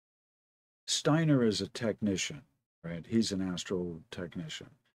Steiner is a technician, right? He's an astral technician.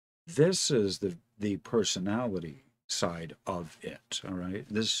 This is the personality side of it, all right?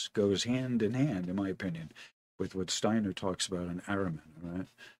 This goes hand in hand, in my opinion, with what Steiner talks about in Aronmix, right?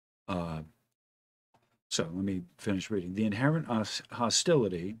 So let me finish reading. The inherent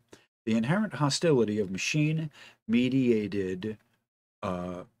hostility of machine-mediated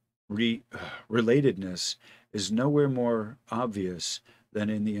relatedness is nowhere more obvious than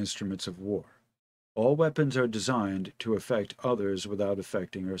in the instruments of war. All weapons are designed to affect others without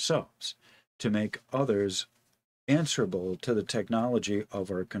affecting ourselves, to make others answerable to the technology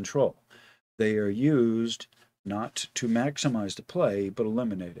of our control. They are used not to maximize the play, but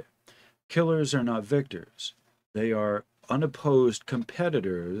eliminate it. Killers are not victors. They are unopposed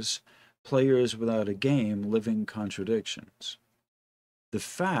competitors, players without a game, living contradictions. The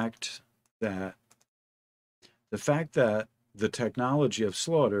fact that the technology of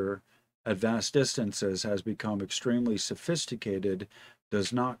slaughter at vast distances has become extremely sophisticated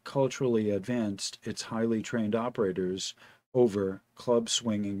does not culturally advance its highly trained operators over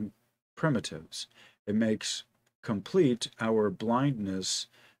club-swinging primitives. It makes complete our blindness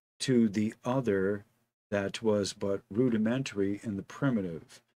to the other that was but rudimentary in the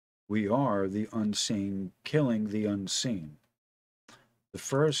primitive. We are the unseen killing the unseen. The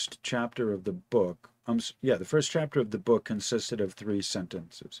first chapter of the book, consisted of 3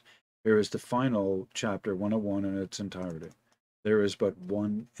 sentences. Here is the final chapter 101 in its entirety. There is but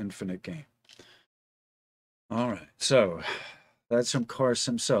one infinite game. All right, so that's from Carse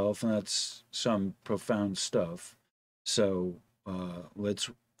himself, and that's some profound stuff. So let's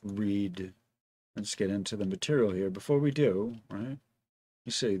get into the material here. Before we do, right,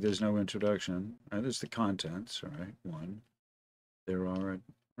 you see there's no introduction, right? There's the contents, right? 1. There are,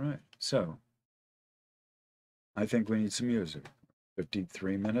 right. So I think we need some music.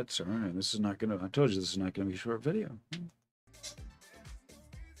 53 minutes. All right, this is not going to, I told you this is not going to be a short video.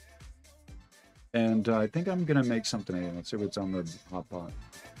 And I think I'm going to make something here. Let's see what's on the hot pot.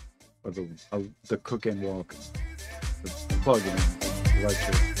 Or the cook and walk. The plug-in.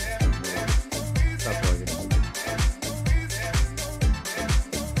 Electric. Stop plug-in.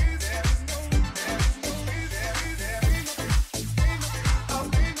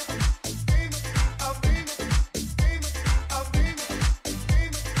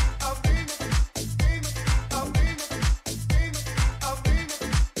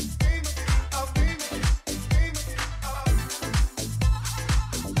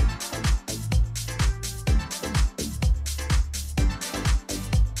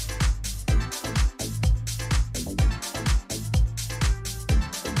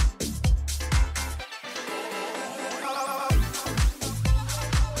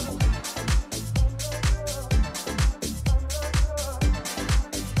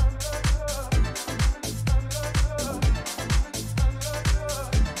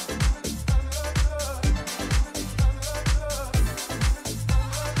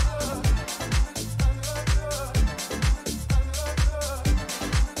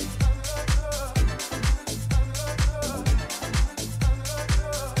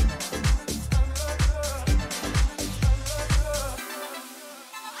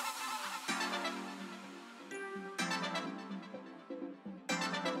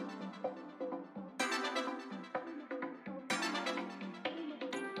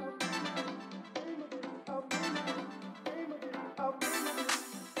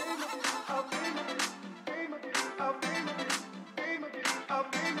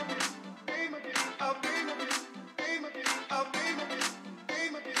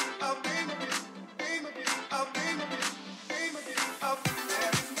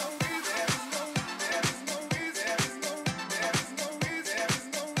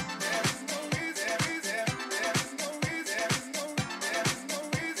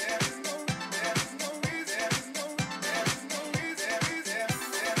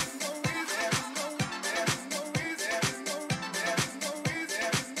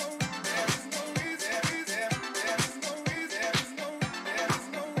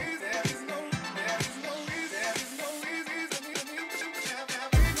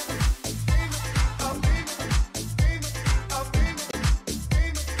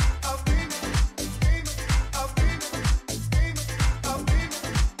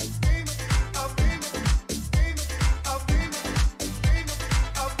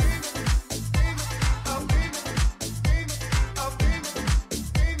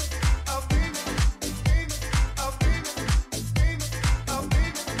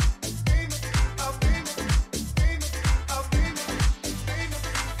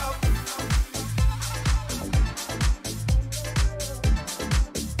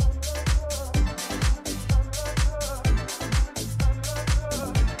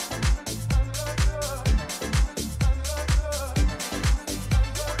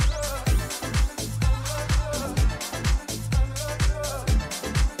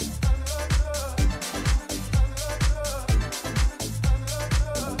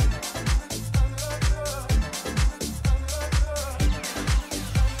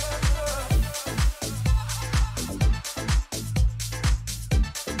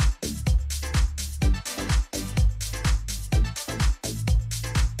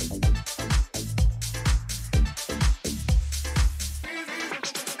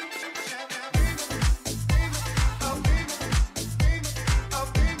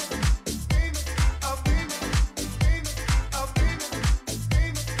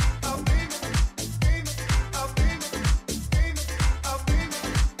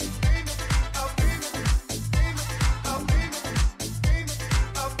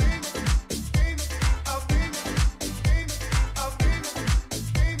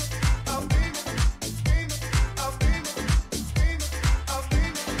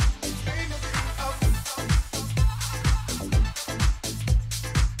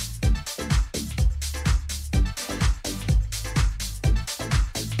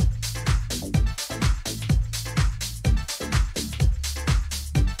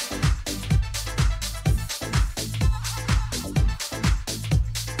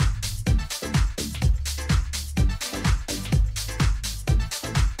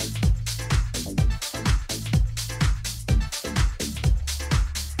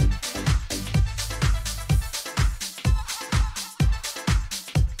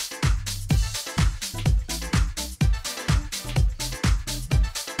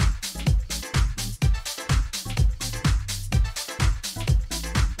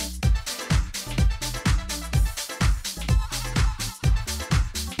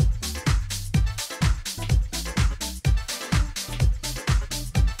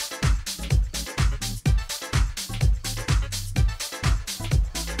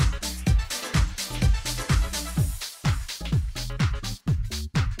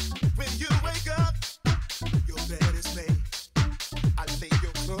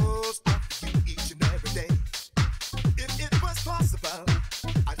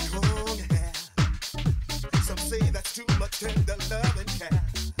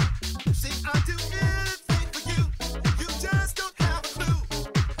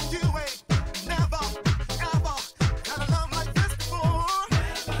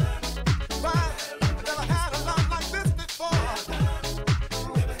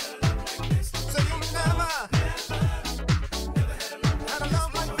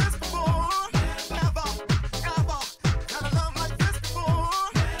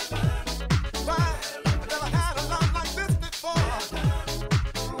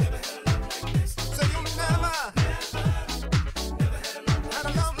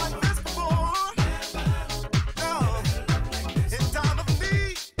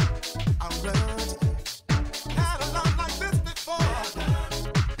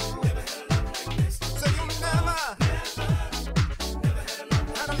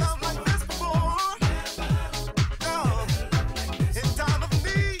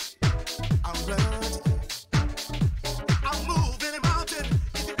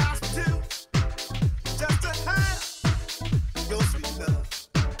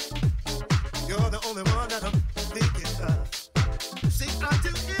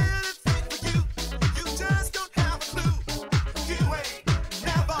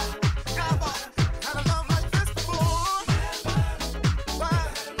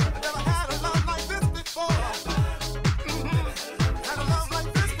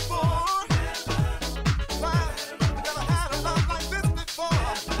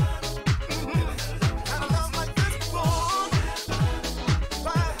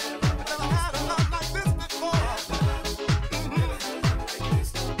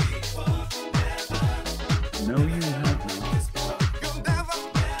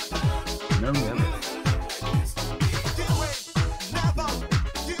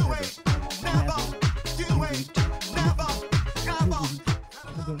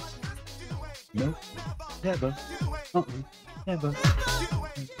 never, never.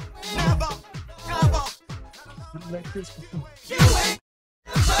 Like this before.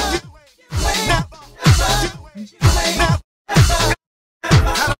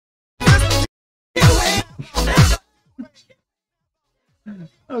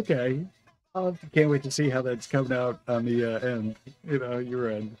 Okay. Can't wait to see how that's coming out on the end. You know, your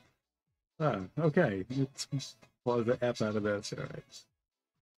end. Okay. Let's close the F out of this. All right.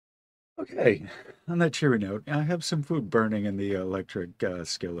 Okay. On that cheery note, I have some food burning in the electric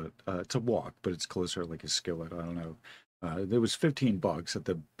skillet. It's a wok, but it's closer like a skillet. I don't know. There was $15 at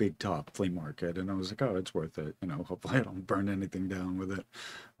the Big Top flea market, and I was like, oh, it's worth it. You know, hopefully I don't burn anything down with it.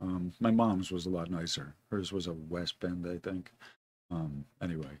 My mom's was a lot nicer. Hers was a West Bend, I think.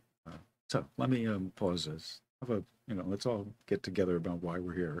 Anyway, so let me pause this. Have a, you know, let's all get together about why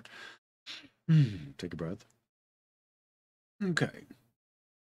we're here. Take a breath. Okay.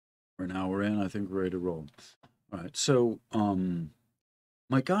 For an hour in, I think we're ready to roll. All right. So,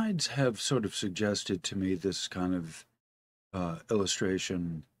 my guides have sort of suggested to me this kind of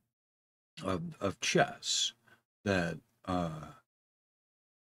illustration of chess, that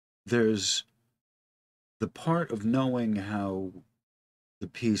there's the part of knowing how the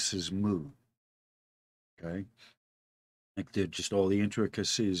pieces move, okay? Like they're just all the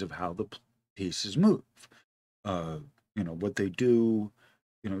intricacies of how the pieces move. You know, what they do,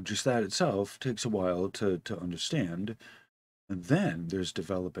 you know, just that itself takes a while to understand. And then there's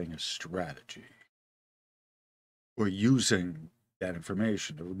developing a strategy, or using that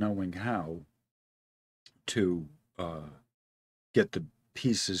information, or knowing how to get the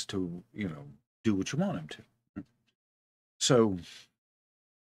pieces to, you know, do what you want them to. So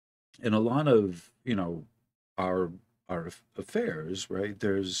in a lot of, you know, our affairs, right,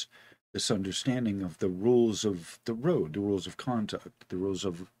 there's this understanding of the rules of the road, the rules of contact, the rules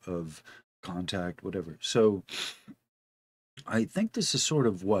of contact, whatever. So I think this is sort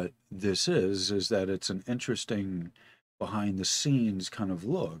of what this is that it's an interesting behind the scenes kind of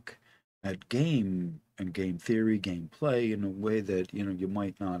look at game and game theory, gameplay in a way that, you know, you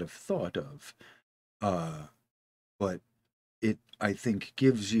might not have thought of. But it, I think,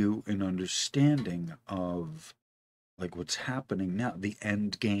 gives you an understanding of like what's happening now, the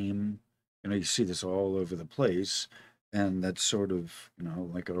end game. You know, you see this all over the place, and that's sort of, you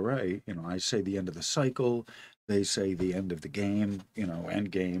know, like, all right, you know, I say the end of the cycle, they say the end of the game, you know, end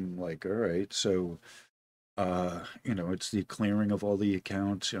game, like, all right, so you know, it's the clearing of all the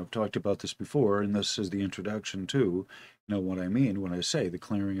accounts. You know, I've talked about this before, and this is the introduction to, you know, what I mean when I say the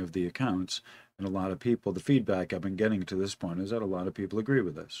clearing of the accounts. And a lot of people, the feedback I've been getting to this point is that a lot of people agree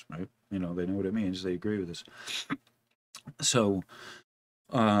with this, right? You know, they know what it means, they agree with this. So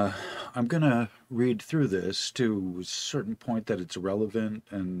I'm going to read through this to a certain point that it's relevant,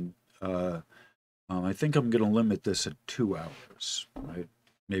 and I think I'm going to limit this at 2 hours, right?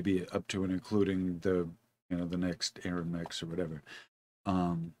 Maybe up to and including the, you know, the next Aronmix or whatever.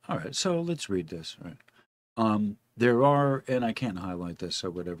 All right, so let's read this, right? There are, and I can't highlight this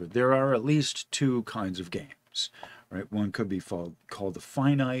or whatever, there are at least 2 kinds of games, right? One could be called the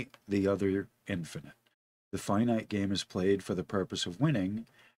finite, the other infinite. The finite game is played for the purpose of winning,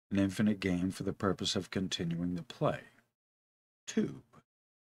 an infinite game for the purpose of continuing the play. 2.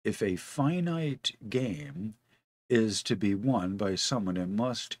 If a finite game is to be won by someone, it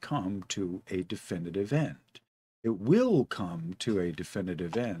must come to a definitive end. It will come to a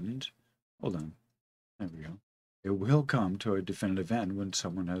definitive end. Hold on. There we go. It will come to a definitive end when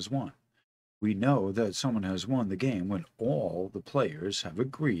someone has won. We know that someone has won the game when all the players have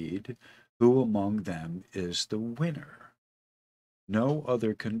agreed who among them is the winner. No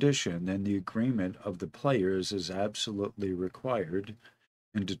other condition than the agreement of the players is absolutely required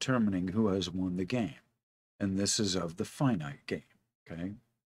in determining who has won the game. And this is of the finite game, okay?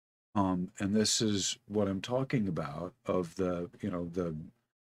 And this is what I'm talking about, of the, you know, the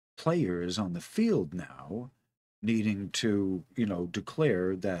players on the field now needing to, you know,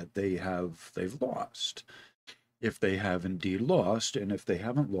 declare that they've lost. If they have indeed lost, and if they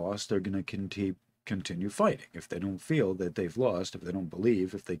haven't lost, they're going to continue fighting. If they don't feel that they've lost, if they don't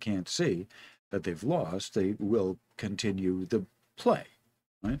believe, if they can't see that they've lost, they will continue the play,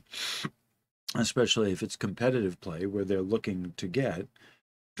 right? Especially if it's competitive play where they're looking to get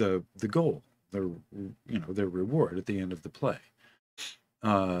the goal, their, you know, their reward at the end of the play.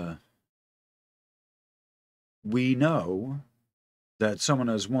 We know that someone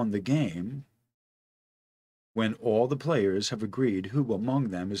has won the game when all the players have agreed who among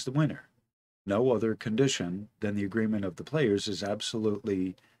them is the winner. No other condition than the agreement of the players is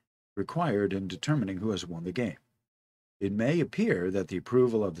absolutely required in determining who has won the game. It may appear that the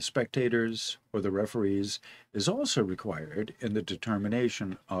approval of the spectators or the referees is also required in the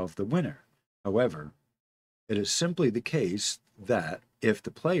determination of the winner. However, it is simply the case that if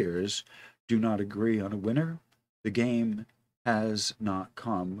the players do not agree on a winner, the game has not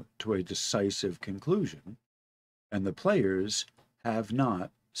come to a decisive conclusion, and the players have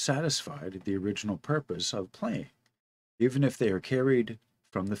not satisfied the original purpose of playing. Even if they are carried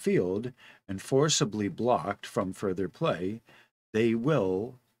from the field and forcibly blocked from further play, they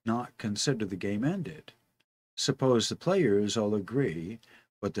will not consider the game ended. Suppose the players all agree,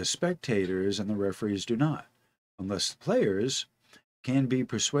 but the spectators and the referees do not. Unless the players can be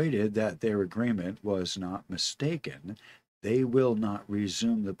persuaded that their agreement was not mistaken, they will not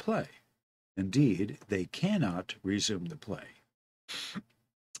resume the play. Indeed, they cannot resume the play.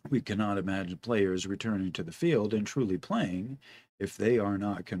 We cannot imagine players returning to the field and truly playing if they are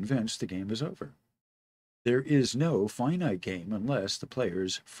not convinced the game is over. There is no finite game unless the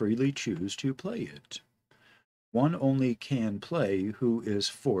players freely choose to play it. One only can play who is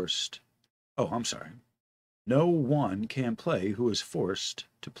forced. Oh, I'm sorry. No one can play who is forced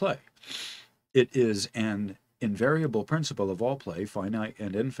to play. It is an invariable principle of all play, finite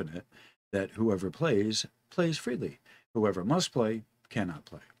and infinite, that whoever plays, plays freely. Whoever must play, cannot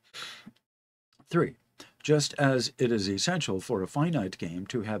play. 3. Just as it is essential for a finite game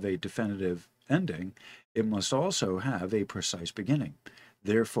to have a definitive ending, it must also have a precise beginning.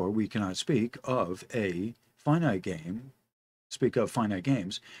 Therefore, we cannot speak of finite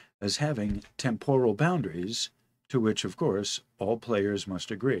games as having temporal boundaries to which, of course, all players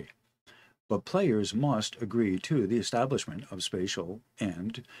must agree. But players must agree to the establishment of spatial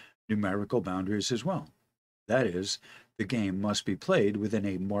and numerical boundaries as well. That is, the game must be played within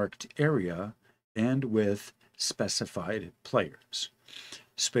a marked area and with specified players.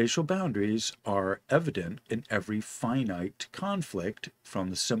 Spatial boundaries are evident in every finite conflict, from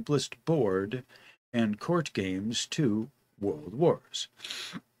the simplest board and court games to world wars.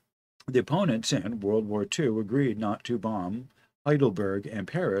 The opponents in World War II agreed not to bomb Heidelberg and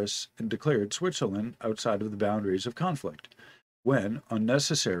Paris and declared Switzerland outside of the boundaries of conflict. When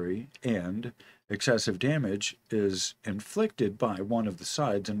unnecessary and excessive damage is inflicted by one of the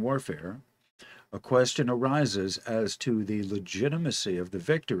sides in warfare, a question arises as to the legitimacy of the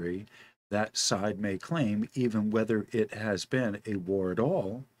victory that side may claim, even whether it has been a war at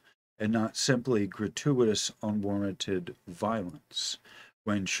all, and not simply gratuitous, unwarranted violence.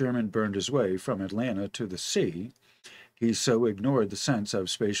 When Sherman burned his way from Atlanta to the sea, he so ignored the sense of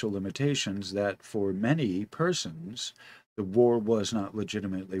spatial limitations that for many persons the war was not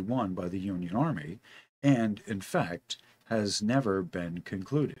legitimately won by the Union Army, and, in fact, has never been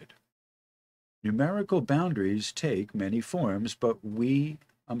concluded. Numerical boundaries take many forms, but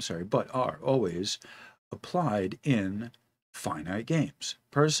are always applied in finite games.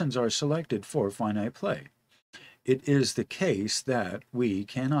 Persons are selected for finite play. It is the case that we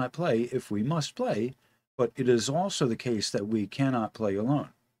cannot play if we must play, but it is also the case that we cannot play alone.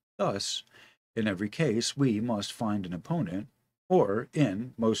 Thus, in every case, we must find an opponent, or,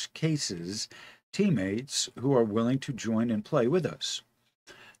 in most cases, teammates who are willing to join and play with us.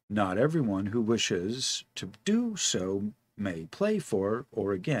 Not everyone who wishes to do so may play for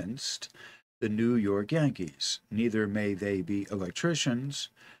or against the New York Yankees. Neither may they be electricians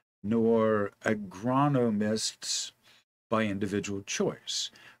nor agronomists by individual choice,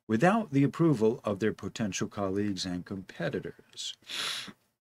 without the approval of their potential colleagues and competitors.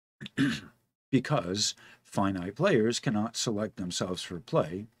 Because finite players cannot select themselves for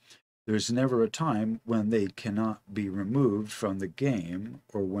play, there's never a time when they cannot be removed from the game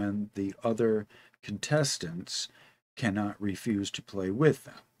or when the other contestants cannot refuse to play with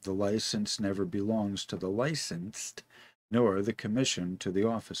them. The license never belongs to the licensed, nor the commission to the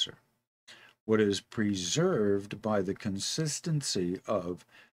officer. What is preserved by the consistency of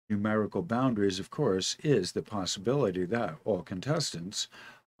numerical boundaries, of course, is the possibility that all contestants,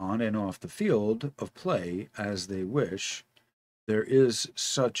 on and off the field of play as they wish, there is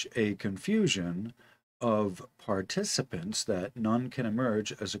such a confusion of participants that none can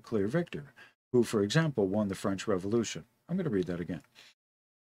emerge as a clear victor, who, for example, won the French Revolution. I'm going to read that again.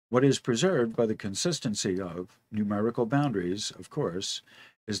 What is preserved by the consistency of numerical boundaries, of course,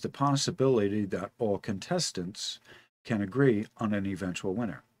 is the possibility that all contestants can agree on an eventual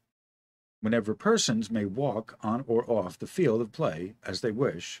winner. Whenever persons may walk on or off the field of play as they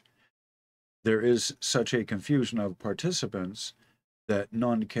wish, there is such a confusion of participants that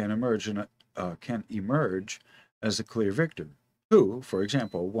none can emerge as a clear victor, who, for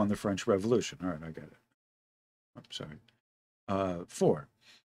example, won the French Revolution. All right, I get it. I'm sorry. 4.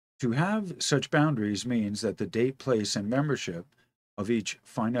 To have such boundaries means that the date, place, and membership of each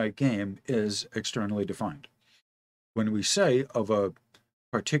finite game is externally defined. When we say of a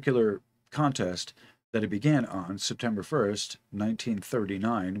particular contest that it began on September 1st,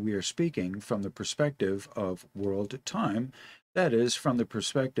 1939, we are speaking from the perspective of world time, that is, from the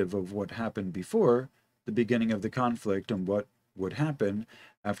perspective of what happened before the beginning of the conflict and what would happen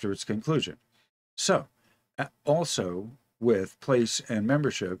after its conclusion. So, also with place and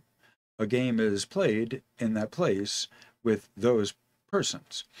membership, a game is played in that place with those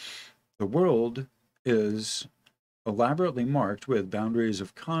persons. The world is elaborately marked with boundaries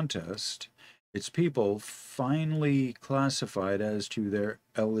of contest, its people finely classified as to their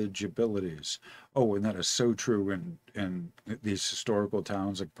eligibilities. Oh, and that is so true in these historical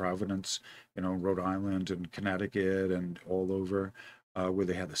towns like Providence, Rhode Island and Connecticut and all over, where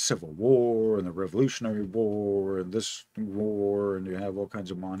they had the Civil War and the Revolutionary War and this war, and you have all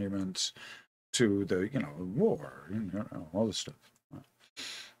kinds of monuments to the, war, all this stuff.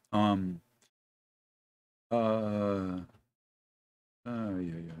 Um,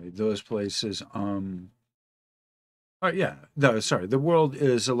 those places. Yeah. The world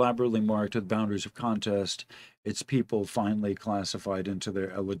is elaborately marked with boundaries of contest. Its people finally classified into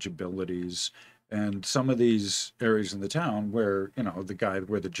their eligibilities. And some of these areas in the town where, the guy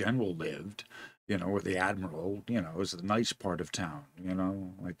where the general lived, or the admiral, is the nice part of town,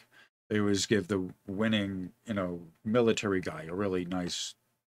 like they always give the winning, military guy a really nice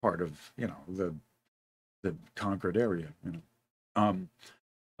part of, the conquered area,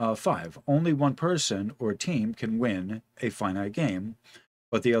 5. Only one person or team can win a finite game,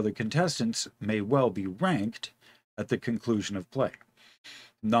 but the other contestants may well be ranked at the conclusion of play.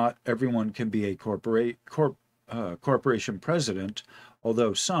 Not everyone can be a corporation president,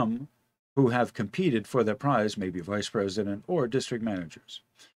 although some who have competed for that prize may be vice president or district managers.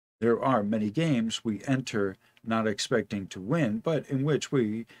 There are many games we enter not expecting to win, but in which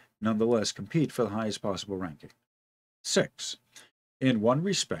we nonetheless compete for the highest possible ranking. 6. In one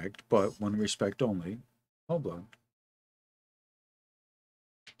respect, but one respect only, hold on,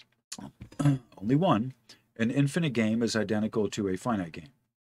 only one, an infinite game is identical to a finite game.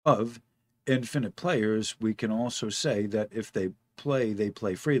 Of infinite players, we can also say that if they play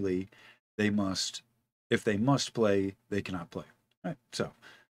freely. If they must play, they cannot play. Right? So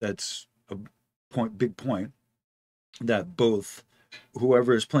that's a big point, that both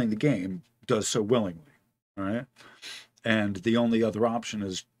whoever is playing the game does so willingly. All right. And the only other option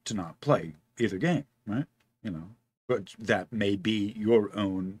is to not play either game, right? But that may be your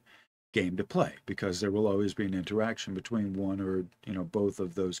own game to play, because there will always be an interaction between one or, both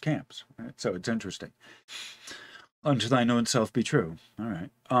of those camps, right? So it's interesting. Unto thine own self be true. All right.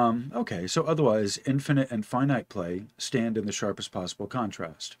 Okay, so otherwise, infinite and finite play stand in the sharpest possible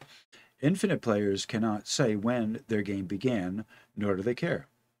contrast. Infinite players cannot say when their game began, nor do they care.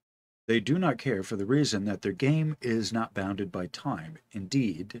 They do not care for the reason that their game is not bounded by time.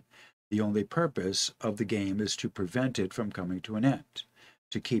 Indeed, the only purpose of the game is to prevent it from coming to an end,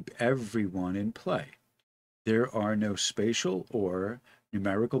 to keep everyone in play. There are no spatial or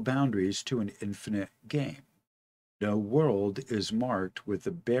numerical boundaries to an infinite game. No world is marked with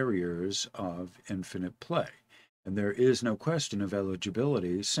the barriers of infinite play, and there is no question of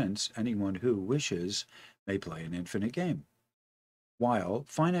eligibility, since anyone who wishes may play an infinite game. While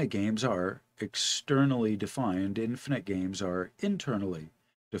finite games are externally defined, infinite games are internally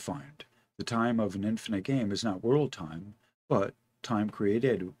defined. The time of an infinite game is not world time, but time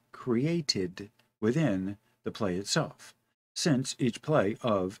created within the play itself. Since each play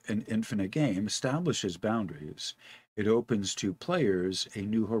of an infinite game establishes boundaries, it opens to players a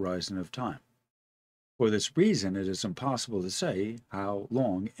new horizon of time. For this reason, it is impossible to say how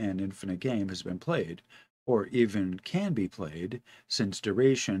long an infinite game has been played, or even can be played, since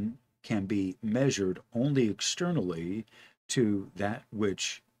duration can be measured only externally to that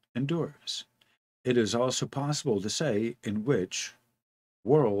which endures. It is also possible to say in which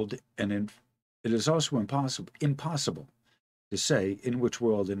world it is also impossible to say in which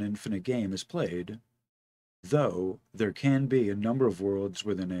world an infinite game is played, though there can be a number of worlds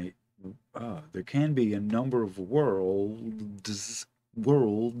within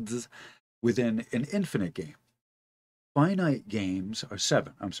within an infinite game. Finite games are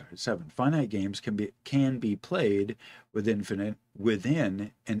 7. 7. Finite games can be played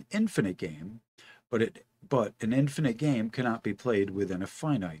within an infinite game, but an infinite game cannot be played within a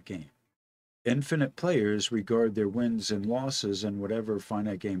finite game. Infinite players regard their wins and losses in whatever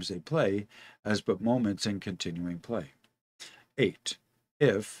finite games they play as but moments in continuing play. 8.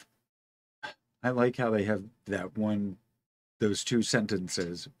 I like how they have that one those two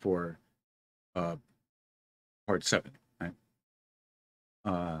sentences for part 7, right?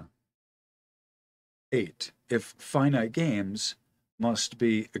 8. If finite games must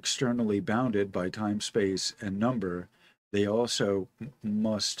be externally bounded by time, space, and number, they also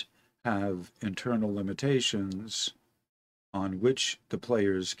must have internal limitations on which the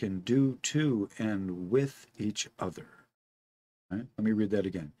players can do to and with each other. Right? Let me read that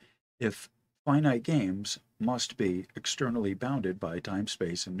again. If finite games must be externally bounded by time,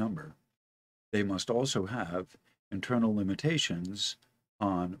 space, and number, they must also have internal limitations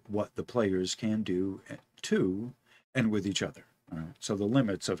on what the players can do to and with each other. All right? So the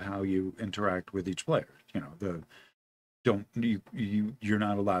limits of how you interact with each player. You're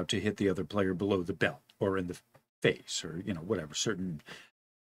not allowed to hit the other player below the belt or in the face, or whatever. Certain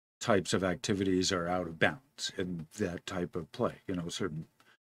types of activities are out of bounds in that type of play. Certain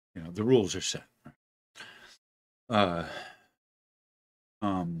the rules are set. Right?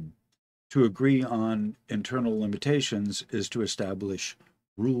 To agree on internal limitations is to establish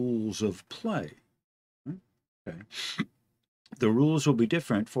rules of play. Okay. The rules will be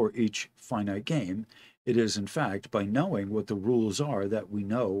different for each finite game. It is, in fact, by knowing what the rules are that we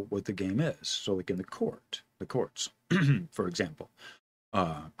know what the game is. So like in the courts, for example,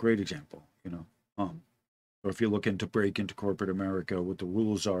 great example, or if you're looking to break into corporate America, what the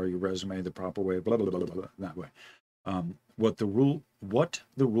rules are, your resume, the proper way, blah, blah, blah, blah, blah, that way. What the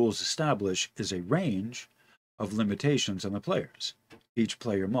rules establish is a range of limitations on the players. Each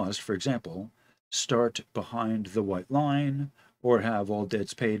player must, for example, start behind the white line, or have all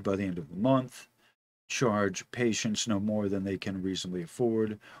debts paid by the end of the month, charge patients no more than they can reasonably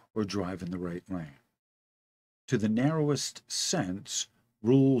afford, or drive in the right lane. To the narrowest sense,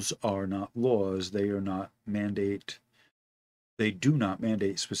 rules are not laws. They do not mandate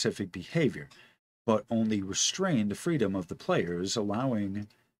specific behavior, but only restrain the freedom of the players, allowing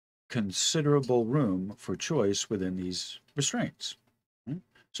considerable room for choice within these restraints.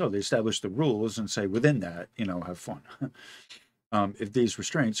 So they establish the rules and say, within that, have fun. If these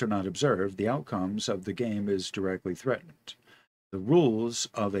restraints are not observed, the outcomes of the game is directly threatened. The rules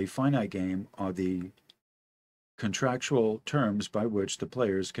of a finite game are the contractual terms by which the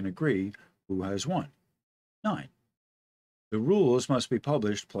players can agree who has won. 9. The rules must be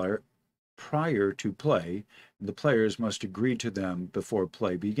published prior to play, and the players must agree to them before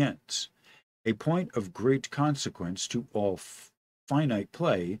play begins. A point of great consequence to all finite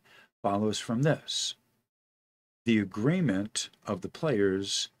play follows from this. The agreement of the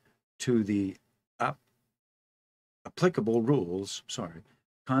players to the applicable rules,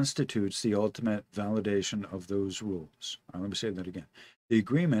 constitutes the ultimate validation of those rules. Let me say that again. The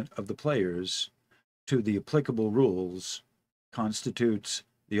agreement of the players to the applicable rules constitutes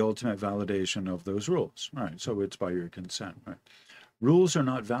the ultimate validation of those rules. All right, so it's by your consent. Right? Rules are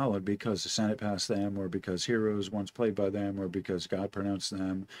not valid because the Senate passed them, or because heroes once played by them, or because God pronounced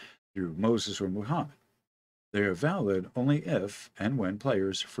them through Moses or Muhammad. They are valid only if and when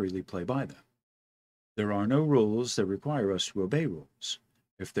players freely play by them. There are no rules that require us to obey rules.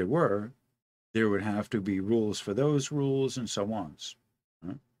 If there were, there would have to be rules for those rules and so on.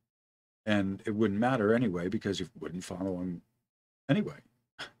 Right? And it wouldn't matter anyway, because you wouldn't follow them anyway.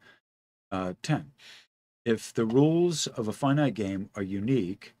 10. If the rules of a finite game are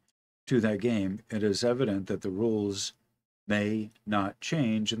unique to that game, it is evident that the rules may not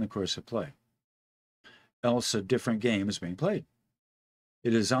change in the course of play, else a different game is being played.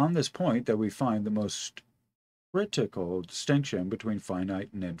 It is on this point that we find the most critical distinction between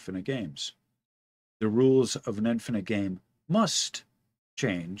finite and infinite games. The rules of an infinite game must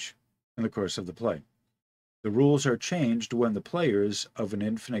change in the course of the play. The rules are changed when the players of an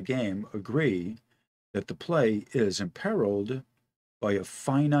infinite game agree that the play is imperiled by a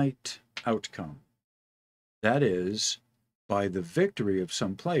finite outcome. That is, by the victory of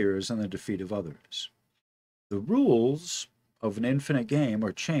some players and the defeat of others. The rules of an infinite game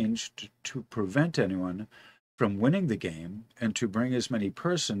are changed to prevent anyone from winning the game and to bring as many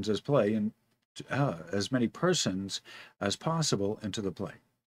persons as possible into the play.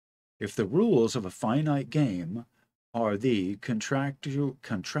 If the rules of a finite game are the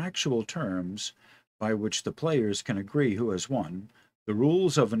contractual terms by which the players can agree who has won, the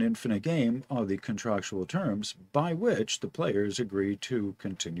rules of an infinite game are the contractual terms by which the players agree to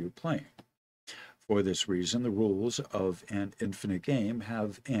continue playing. For this reason, the rules of an infinite game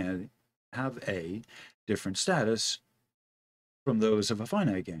have a different status from those of a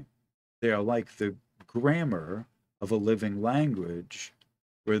finite game. They are like the grammar of a living language,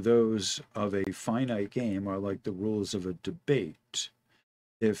 where those of a finite game are like the rules of a debate.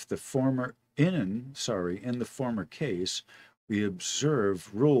 In the former case, we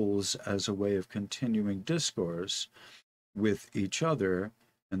observe rules as a way of continuing discourse with each other.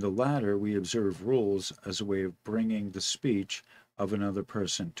 In the latter, we observe rules as a way of bringing the speech of another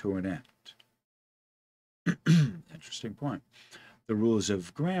person to an end. Interesting point. The rules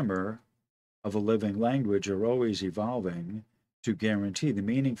of grammar of a living language are always evolving to guarantee the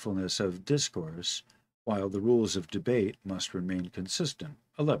meaningfulness of discourse, while the rules of debate must remain consistent.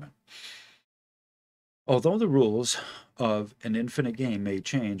 11. Although the rules of an infinite game may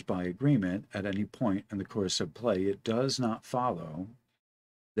change by agreement at any point in the course of play, it does not follow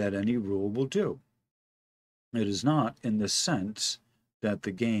that any rule will do. It is not in the sense that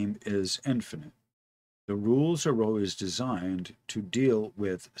the game is infinite. The rules are always designed to deal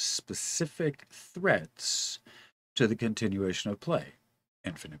with specific threats to the continuation of play.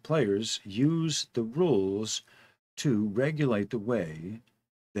 Infinite players use the rules to regulate the way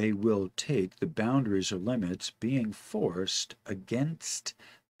they will take the boundaries or limits being forced against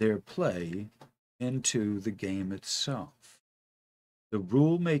their play into the game itself. The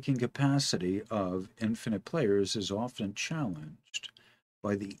rule-making capacity of infinite players is often challenged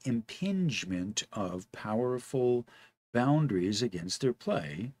by the impingement of powerful boundaries against their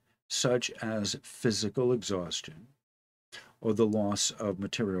play, such as physical exhaustion, or the loss of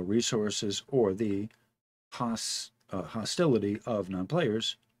material resources, or the hostility of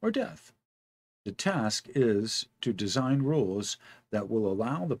non-players, or death. The task is to design rules that will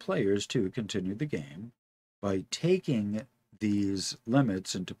allow the players to continue the game by taking these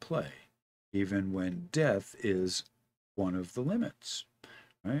limits into play, even when death is one of the limits,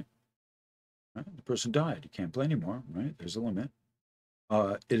 right? The person died. You can't play anymore, right? There's a limit.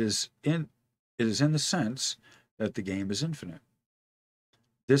 It is in the sense that the game is infinite.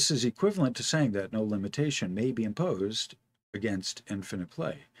 This is equivalent to saying that no limitation may be imposed against infinite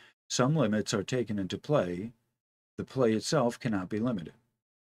play. Some limits are taken into play. The play itself cannot be limited.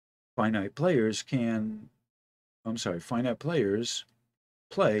 Finite players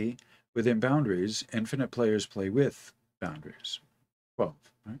play within boundaries. Infinite players play with boundaries. 12.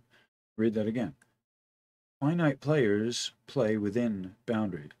 Right? Read that again. Finite players play within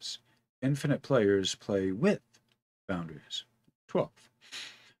boundaries. Infinite players play with boundaries. 12.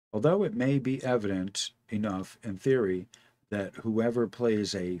 Although it may be evident enough in theory that whoever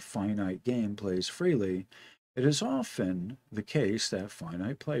plays a finite game plays freely, it is often the case that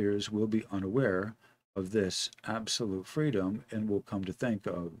finite players will be unaware of this absolute freedom and will come to think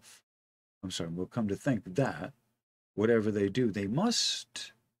that whatever they do, they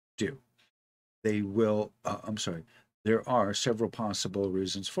must do. They will, there are several possible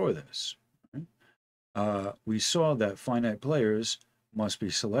reasons for this. Right? We saw that finite players must be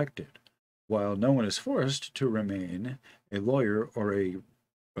selected, while no one is forced to remain a lawyer or a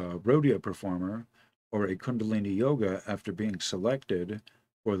rodeo performer or a Kundalini yoga after being selected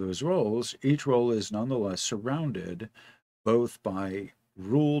for those roles. Each role is nonetheless surrounded both by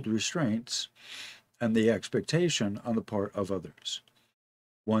ruled restraints and the expectation on the part of others.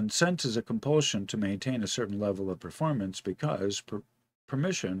 One senses a compulsion to maintain a certain level of performance because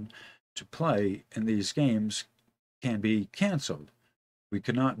permission to play in these games can be canceled. We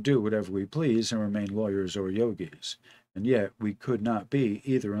cannot do whatever we please and remain lawyers or yogis, and yet we could not be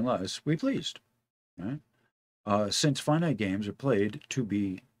either unless we pleased. Right? Since finite games are played to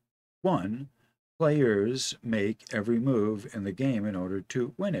be won, players make every move in the game in order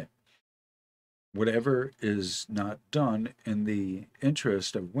to win it. Whatever is not done in the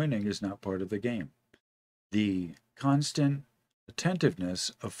interest of winning is not part of the game. The constant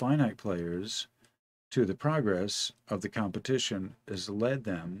attentiveness of finite players to the progress of the competition has led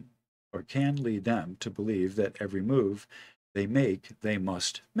them, or can lead them, to believe that every move they make, they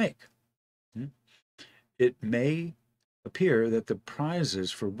must make. It may appear that the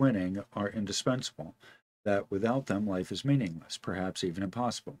prizes for winning are indispensable, that without them life is meaningless, perhaps even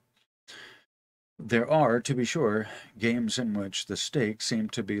impossible. There are, to be sure, games in which the stakes seem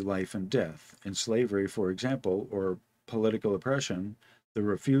to be life and death. In slavery, for example, or political oppression, the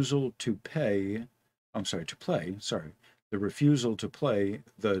refusal to play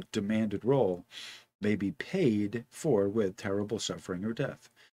the demanded role may be paid for with terrible suffering or death.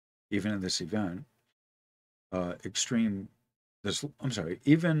 Even in this event,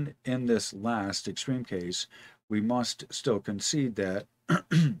 even in this last extreme case, we must still concede that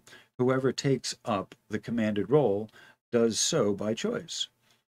whoever takes up the commanded role does so by choice.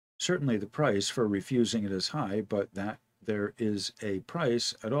 Certainly the price for refusing it is high, but that there is a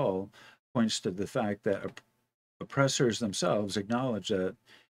price at all points to the fact that oppressors themselves acknowledge that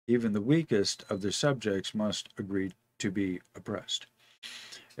even the weakest of their subjects must agree to be oppressed.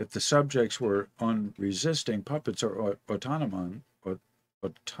 If the subjects were unresisting puppets or automatons,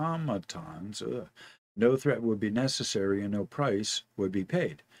 no threat would be necessary and no price would be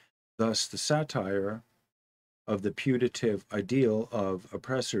paid. Thus, the satire of the putative ideal of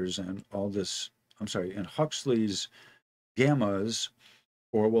oppressors and and Huxley's gammas,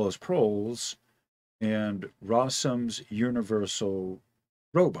 Orwell's proles, and Rossum's universal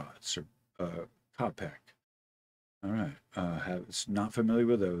robots, or Kopek. All right, not familiar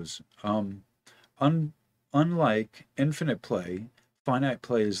with those. Unlike infinite play, finite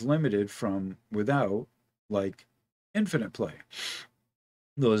play is limited from without, like infinite play.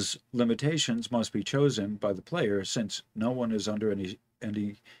 Those limitations must be chosen by the player, since no one is under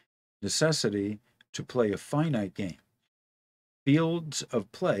any necessity to play a finite game. Fields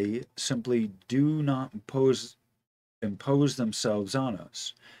of play simply do not impose themselves on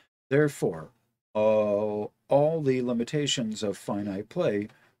us. Therefore, all the limitations of finite play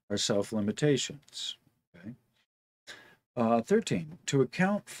are self-limitations. Okay? 13. To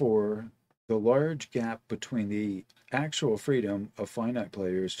account for the large gap between the actual freedom of finite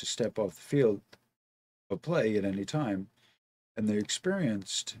players to step off the field of play at any time and the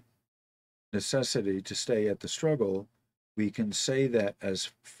experienced necessity to stay at the struggle, we can say that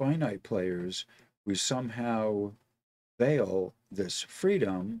as finite players, we somehow veil this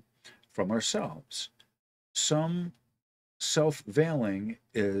freedom from ourselves. Some self-veiling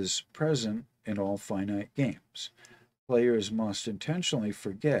is present in all finite games. Players must intentionally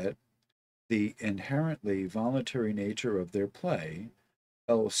forget the inherently voluntary nature of their play,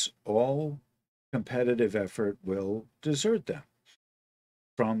 else all competitive effort will desert them.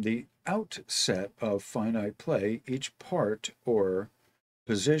 From the outset of finite play, each part or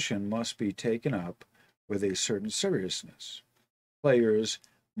position must be taken up with a certain seriousness. Players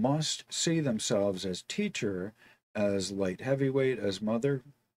must see themselves as teacher, as light heavyweight, as mother,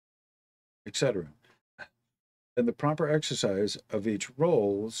 etc. In the proper exercise of each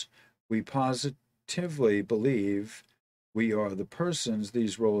roles, we positively believe we are the persons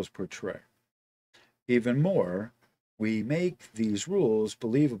these roles portray. Even more, we make these rules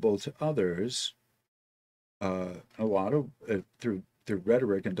believable to others through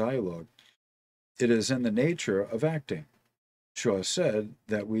rhetoric and dialogue. It is in the nature of acting. Shaw said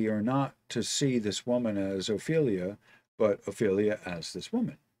that we are not to see this woman as Ophelia, but Ophelia as this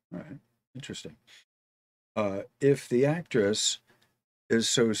woman. Right? Interesting. If the actress is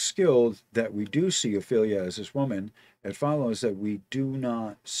so skilled that we do see Ophelia as this woman, it follows that we do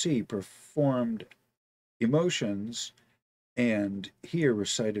not see performed emotions and hear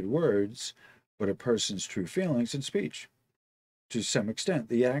recited words, but a person's true feelings and speech. To some extent,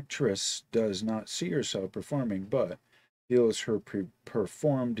 the actress does not see herself performing, but feels her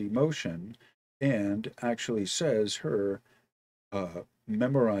performed emotion and actually says her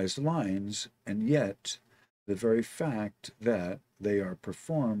memorized lines, and yet the very fact that they are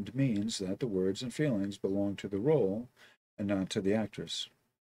performed means that the words and feelings belong to the role and not to the actress.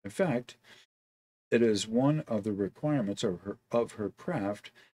 In fact, it is one of the requirements of her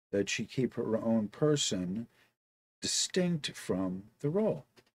craft that she keep her own person distinct from the role.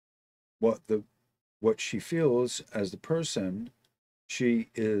 What she feels as the person she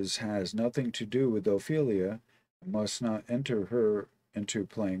is has nothing to do with Ophelia and must not enter her into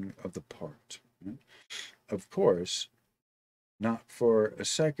playing of the part. Of course, not for a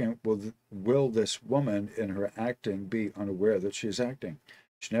second will this woman in her acting be unaware that she is acting.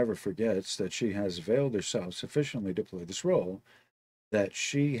 She never forgets that she has veiled herself sufficiently to play this role, that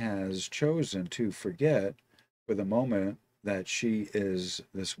she has chosen to forget for the moment that she is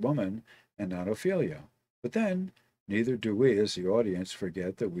this woman and not Ophelia. But then, neither do we as the audience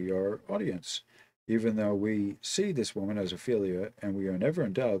forget that we are audience, even though we see this woman as Ophelia and we are never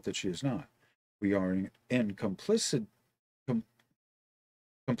in doubt that she is not. We are in complicity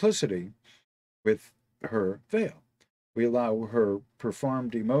with her veil. We allow her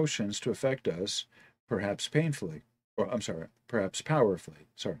performed emotions to affect us, perhaps painfully, perhaps powerfully.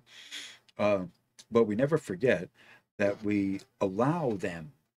 But we never forget that we allow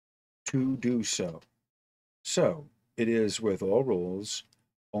them to do so. So it is with all rules.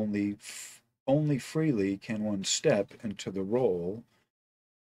 Only freely can one step into the role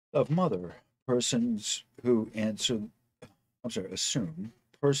of mother. Persons who assume.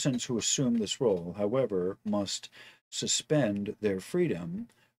 Persons who assume this role, however, must suspend their freedom.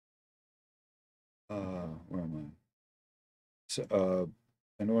 Where am I?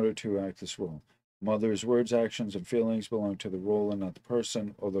 In order to act this role. Mother's words, actions, and feelings belong to the role and not the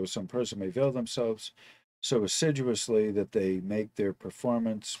person, although some person may veil themselves so assiduously that they make their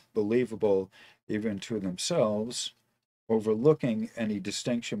performance believable even to themselves, overlooking any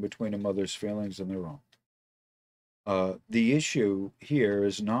distinction between a mother's feelings and their own. The issue here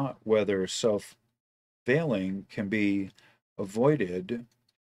is not whether self-veiling can be avoided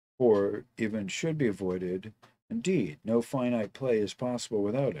or even should be avoided. Indeed, no finite play is possible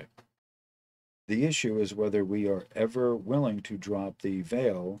without it. The issue is whether we are ever willing to drop the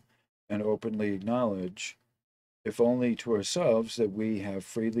veil and openly acknowledge, if only to ourselves, that we have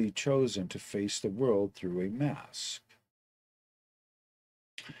freely chosen to face the world through a mask.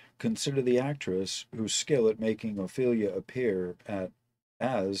 Consider the actress whose skill at making Ophelia appear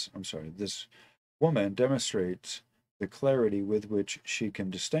this woman demonstrates the clarity with which she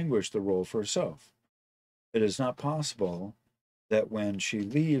can distinguish the role for herself. It is not possible that when she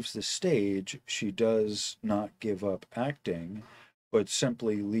leaves the stage, she does not give up acting, but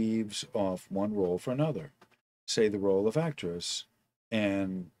simply leaves off one role for another. Say the role of actress,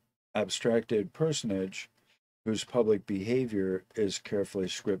 an abstracted personage whose public behavior is carefully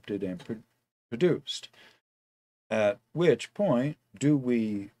scripted and produced. At which point do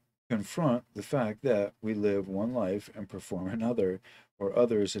we confront the fact that we live one life and perform another, or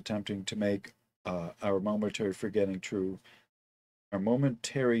others attempting to make our momentary forgetting true,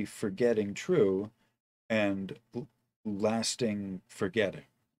 and lasting forgetting.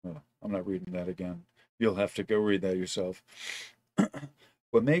 I'm not reading that again. You'll have to go read that yourself.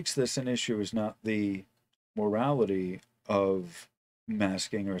 What makes this an issue is not the morality of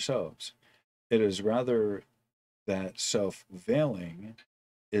masking ourselves. It is rather that self-veiling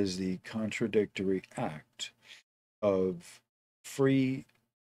is the contradictory act of free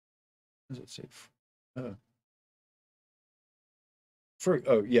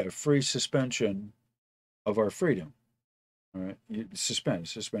suspension of our freedom. All right,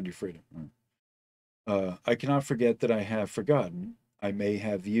 suspend your freedom. I cannot forget that I have forgotten. I may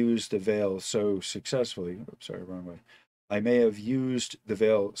have used the veil so successfully. Oops, sorry, wrong way. I may have used the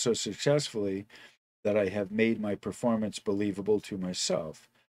veil so successfully that I have made my performance believable to myself.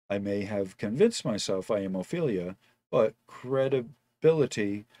 I may have convinced myself I am Ophelia, but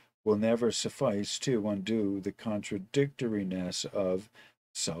credibility will never suffice to undo the contradictoriness of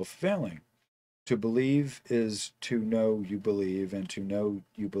self-veiling. To believe is to know you believe, and to know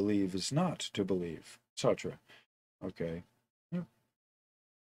you believe is not to believe. Sartre. Okay.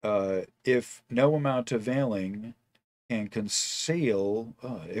 If no amount of veiling can conceal,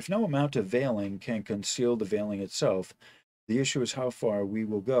 the veiling itself, the issue is how far we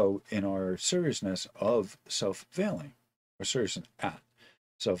will go in our seriousness of self-veiling, or seriousness at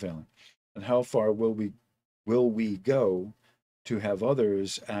self-veiling, and how far will we go to have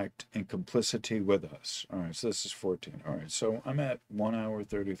others act in complicity with us. All right, so this is 14. All right, so I'm at 1 hour,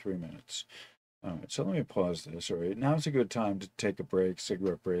 33 minutes. All right, so let me pause this. All right, now's a good time to take a break,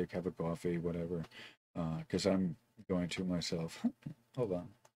 cigarette break, have a coffee, whatever, because I'm going to myself. Hold on.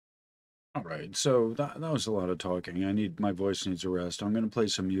 All right, so that was a lot of talking. My voice needs a rest. I'm going to play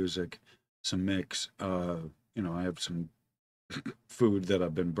some music, some mix. I have some food that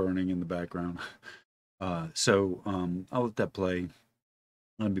I've been burning in the background. So I'll let that play.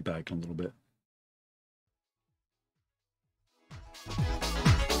 I'll be back in a little bit.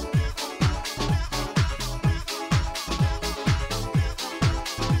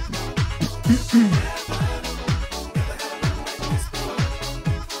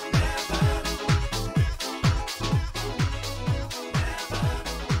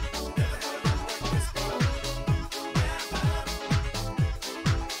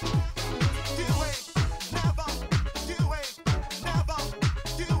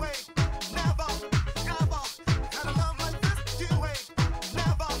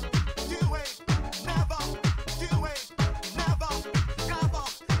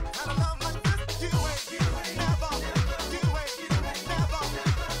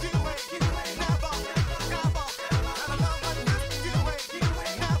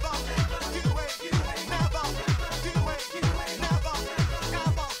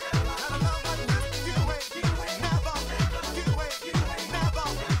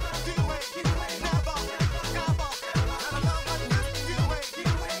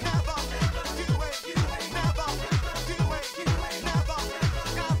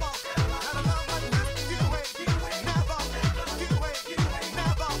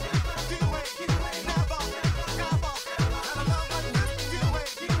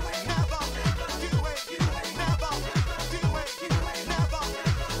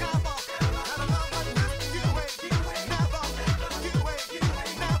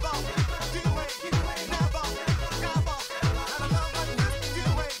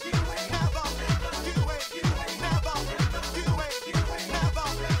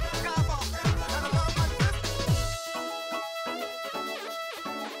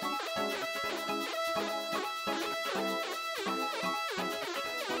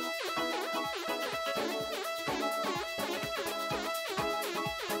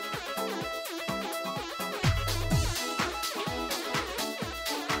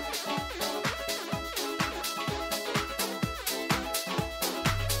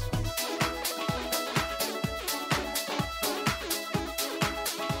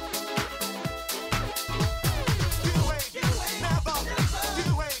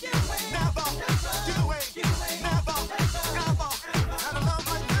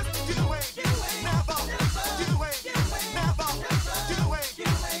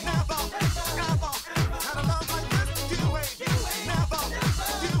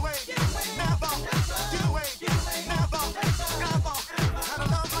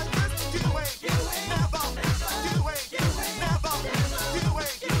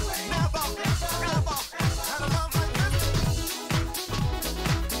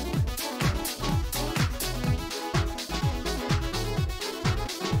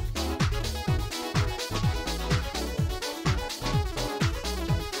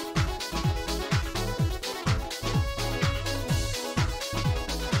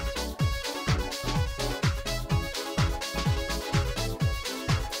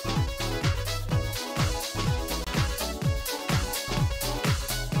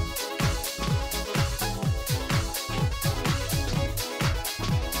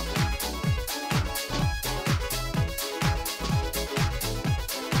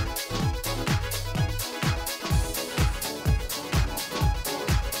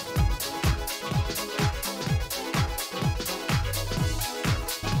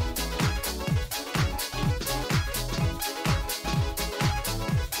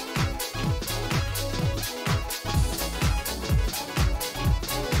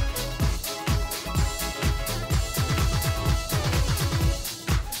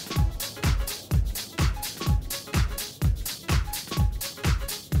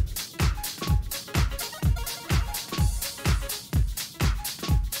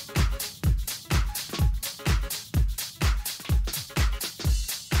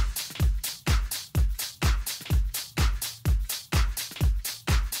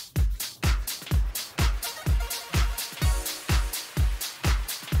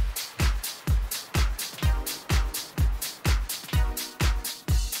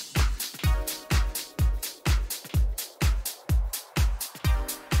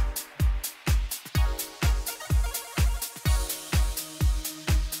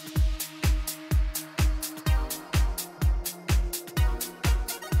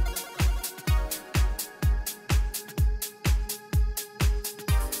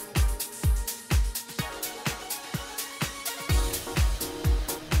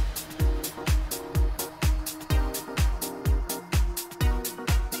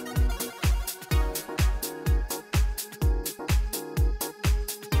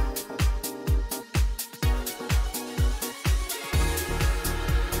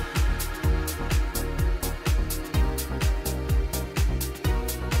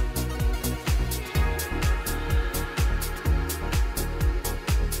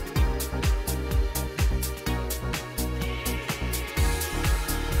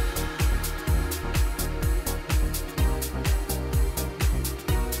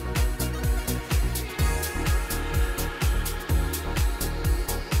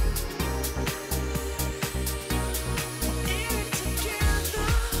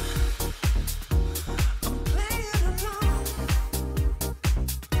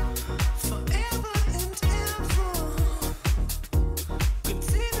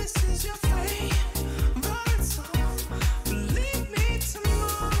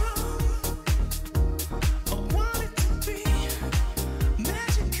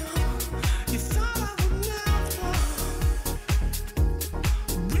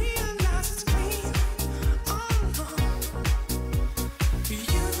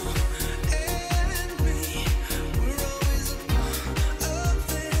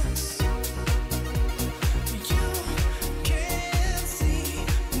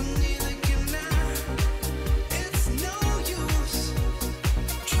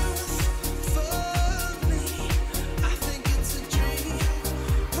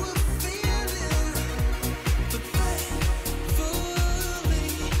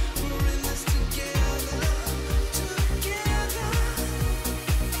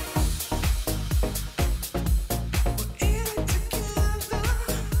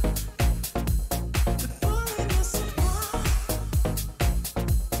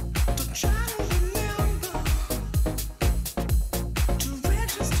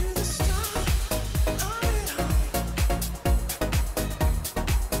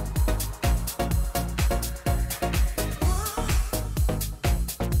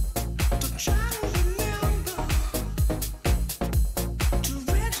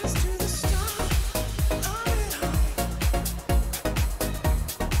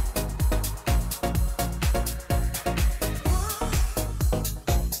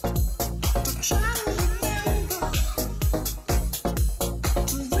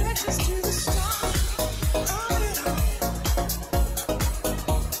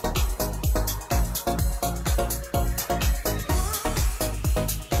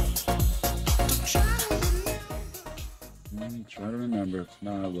 here.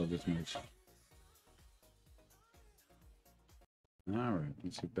 No, I love this mix. All right,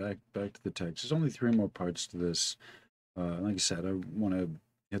 let's get back to the text. There's only 3 more parts to this. Like I said, I want to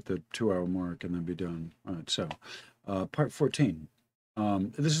hit the 2-hour mark and then be done. All right, so part 14.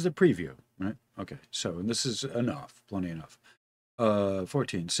 This is a preview, right? Okay, so and this is enough, plenty enough.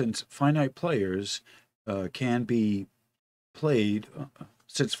 14. Since finite players can be played,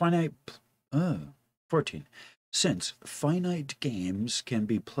 since finite, 14. Since finite games can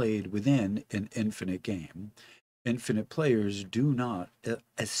be played within an infinite game, infinite players do not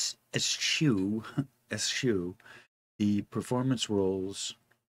eschew the performed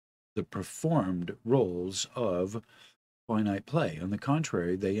roles of finite play. On the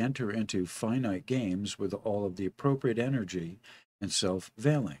contrary, they enter into finite games with all of the appropriate energy and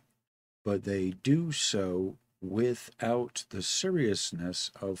self-veiling, but they do so without the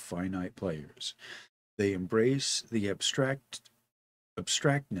seriousness of finite players. They embrace the abstractness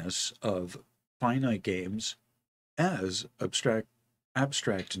of finite games as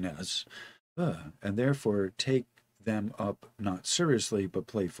abstractness, and therefore take them up not seriously but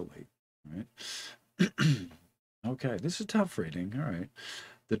playfully. Right? Okay, this is tough reading. All right.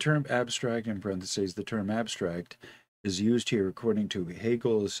 The term abstract, in parentheses, the term abstract is used here according to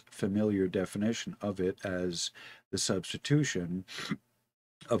Hegel's familiar definition of it as the substitution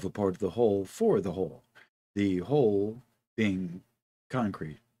of a part of the whole for the whole, the whole being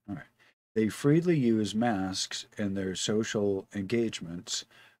concrete. All right. They freely use masks in their social engagements,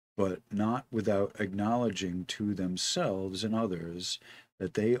 but not without acknowledging to themselves and others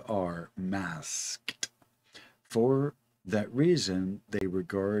that they are masked. For that reason, they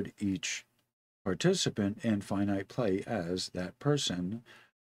regard each participant in finite play as that person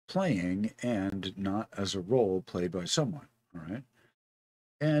playing and not as a role played by someone. All right.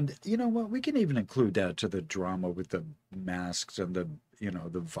 And you know what? We can even include that to the drama with the masks and the,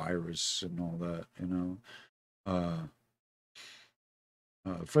 the virus and all that,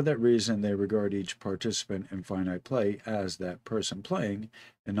 For that reason, they regard each participant in finite play as that person playing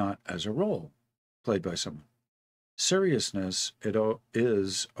and not as a role played by someone. Seriousness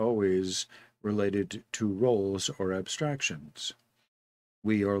is always related to roles or abstractions.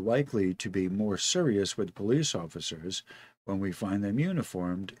 We are likely to be more serious with police officers when we find them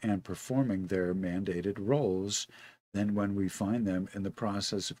uniformed and performing their mandated roles than when we find them in the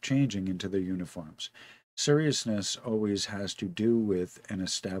process of changing into their uniforms. Seriousness always has to do with an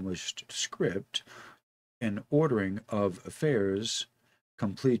established script, an ordering of affairs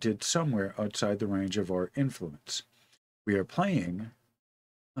completed somewhere outside the range of our influence. We are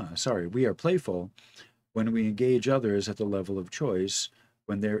playful when we engage others at the level of choice,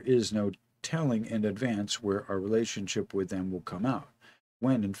 when there is no telling in advance where our relationship with them will come out,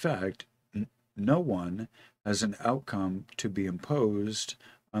 when in fact no one has an outcome to be imposed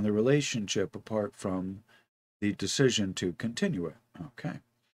on the relationship apart from the decision to continue it. Okay.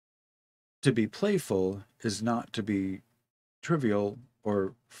 To be playful is not to be trivial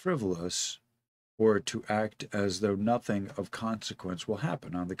or frivolous or to act as though nothing of consequence will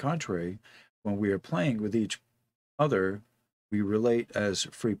happen. On the contrary, when we are playing with each other, we relate as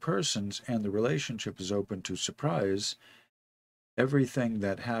free persons and the relationship is open to surprise. Everything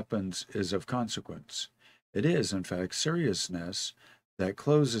that happens is of consequence. It is, in fact, seriousness that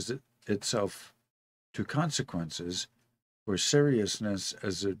closes itself to consequences, for seriousness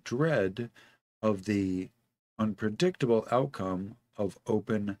as a dread of the unpredictable outcome of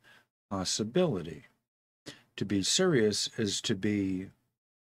open possibility. To be serious is to be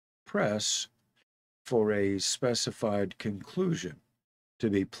press for a specified conclusion. To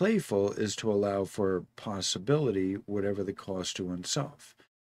be playful is to allow for possibility, whatever the cost to oneself.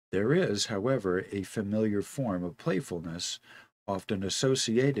 There is, however, a familiar form of playfulness, often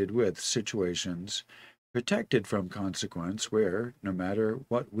associated with situations protected from consequence, where, no matter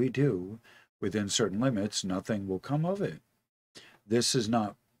what we do, within certain limits, nothing will come of it. This is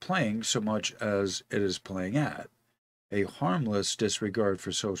not playing so much as it is playing at a harmless disregard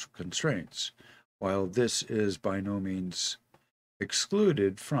for social constraints. While this is by no means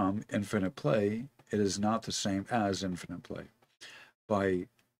excluded from infinite play, it is not the same as infinite play. By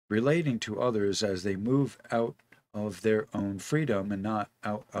relating to others as they move out of their own freedom and not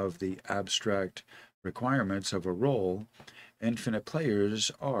out of the abstract requirements of a role, infinite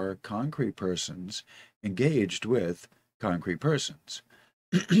players are concrete persons engaged with concrete persons.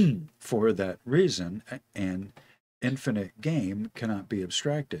 For that reason, an infinite game cannot be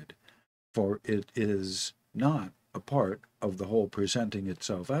abstracted, for it is not a part of the whole presenting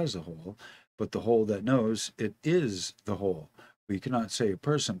itself as a whole, but the whole that knows it is the whole. We cannot say a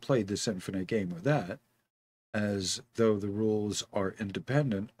person played this infinite game with that. as though the rules are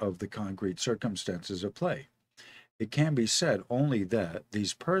independent of the concrete circumstances of play. It can be said only that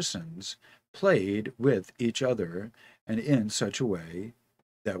these persons played with each other and in such a way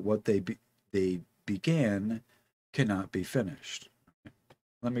that what they began cannot be finished.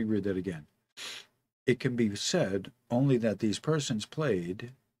 Let me read that again. It can be said only that these persons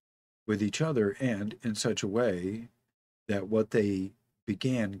played with each other and in such a way that what they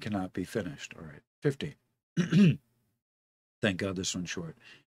began cannot be finished. All right, 15. Thank God this one's short.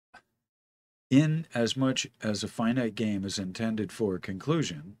 In as much as a finite game is intended for a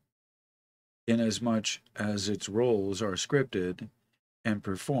conclusion, inasmuch as its roles are scripted and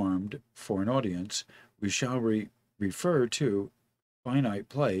performed for an audience, we shall refer to finite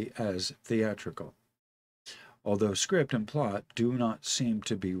play as theatrical. Although script and plot do not seem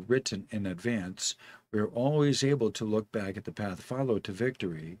to be written in advance, we are always able to look back at the path followed to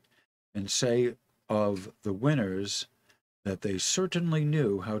victory and say of the winners that they certainly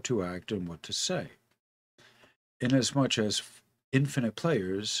knew how to act and what to say. Inasmuch as infinite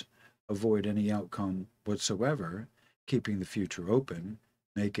players avoid any outcome whatsoever, keeping the future open,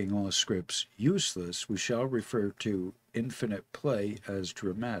 making all scripts useless, we shall refer to infinite play as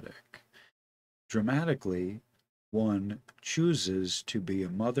dramatic. Dramatically, one chooses to be a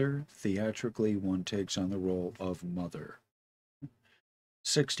mother. Theatrically, one takes on the role of mother.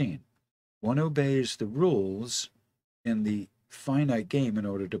 16. One obeys the rules in the finite game in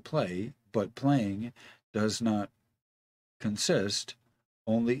order to play, but playing does not consist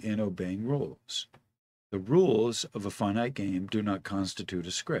only in obeying rules. The rules of a finite game do not constitute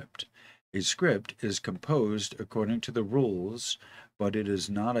a script. A script is composed according to the rules, but it is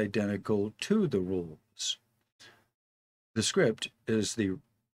not identical to the rules. The script is the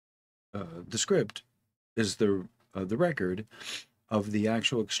record of the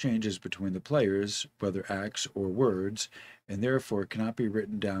actual exchanges between the players, whether acts or words, and therefore cannot be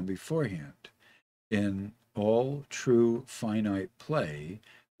written down beforehand. In all true finite play,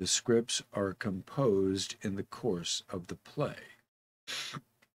 the scripts are composed in the course of the play,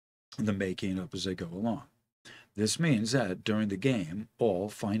 the making up as they go along. This means that during the game, all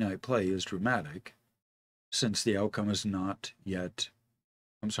finite play is dramatic, since the outcome is yet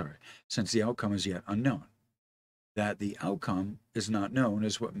unknown. That the outcome is not known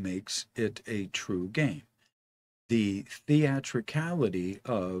is what makes it a true game. The theatricality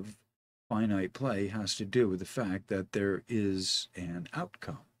of finite play has to do with the fact that there is an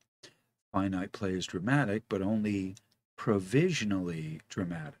outcome. Finite play is dramatic, but only provisionally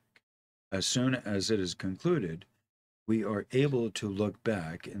dramatic. As soon as it is concluded, we are able to look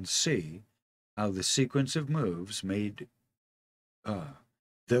back and see how the sequence of moves made,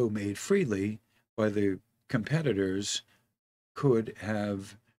 though made freely by the competitors, could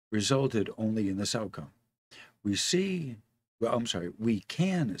have resulted only in this outcome. We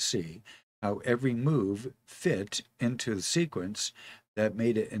can see how every move fit into the sequence that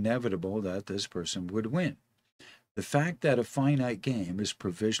made it inevitable that this person would win. The fact that a finite game is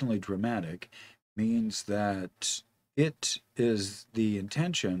provisionally dramatic means that it is the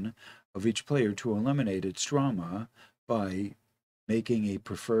intention of each player to eliminate its drama by making a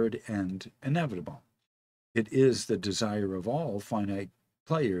preferred end inevitable. It is the desire of all finite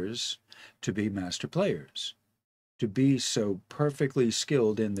players to be master players, to be so perfectly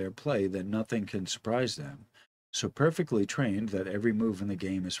skilled in their play that nothing can surprise them, so perfectly trained that every move in the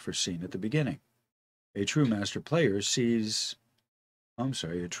game is foreseen at the beginning. A true master player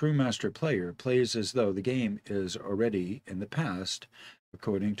plays as though the game is already in the past,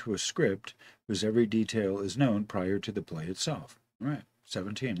 according to a script whose every detail is known prior to the play itself. All right,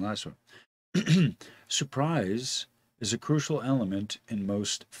 17, last one. Surprise is a crucial element in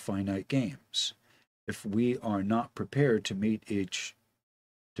most finite games. If we are not prepared to meet each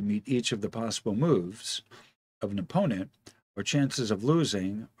of the possible moves of an opponent, our chances of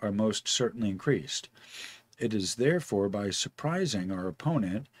losing are most certainly increased. It is therefore by surprising our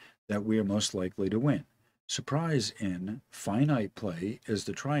opponent that we are most likely to win. Surprise in finite play is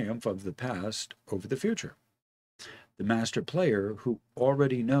the triumph of the past over the future. The master player who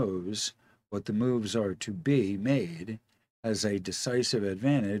already knows what the moves are to be made has a decisive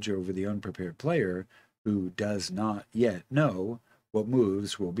advantage over the unprepared player who does not yet know what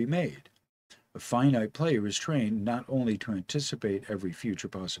moves will be made. A finite player is trained not only to anticipate every future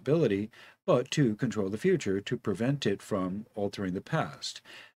possibility, but to control the future to prevent it from altering the past.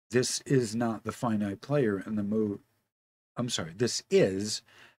 This is not the finite player in the mode. This is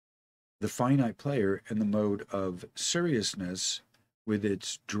the finite player in the mode of seriousness with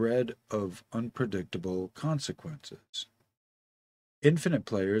its dread of unpredictable consequences. Infinite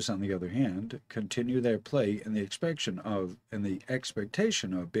players, on the other hand, continue their play in the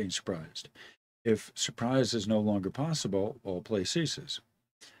expectation of being surprised. If surprise is no longer possible, all play ceases.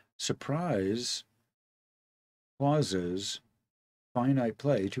 Surprise causes finite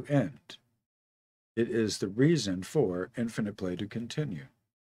play to end. It is the reason for infinite play to continue.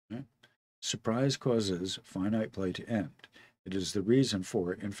 Right? Surprise causes finite play to end. It is the reason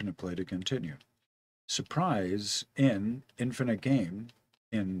for infinite play to continue. Surprise in infinite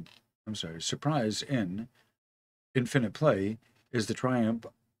play is the triumph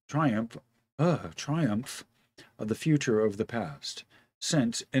of the future of the past.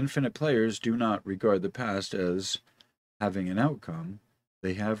 Since infinite players do not regard the past as having an outcome,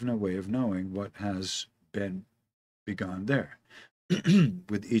 they have no way of knowing what has been begun there.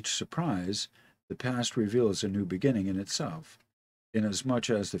 With each surprise, the past reveals a new beginning in itself. Inasmuch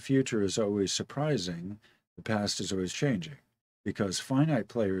as the future is always surprising, the past is always changing. Because finite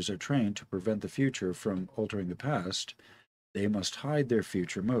players are trained to prevent the future from altering the past, they must hide their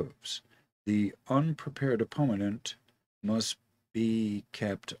future moves. The unprepared opponent must be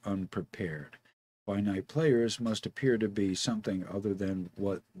kept unprepared. Finite players must appear to be something other than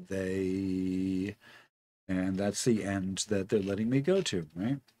what they... And that's the end that they're letting me go to,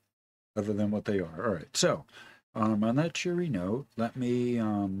 right? Other than what they are. All right, so on that cheery note, let me...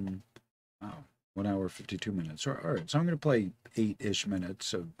 wow, 1 hour, 52 minutes. All right, so I'm going to play 8-ish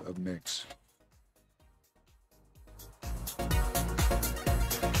minutes of mix.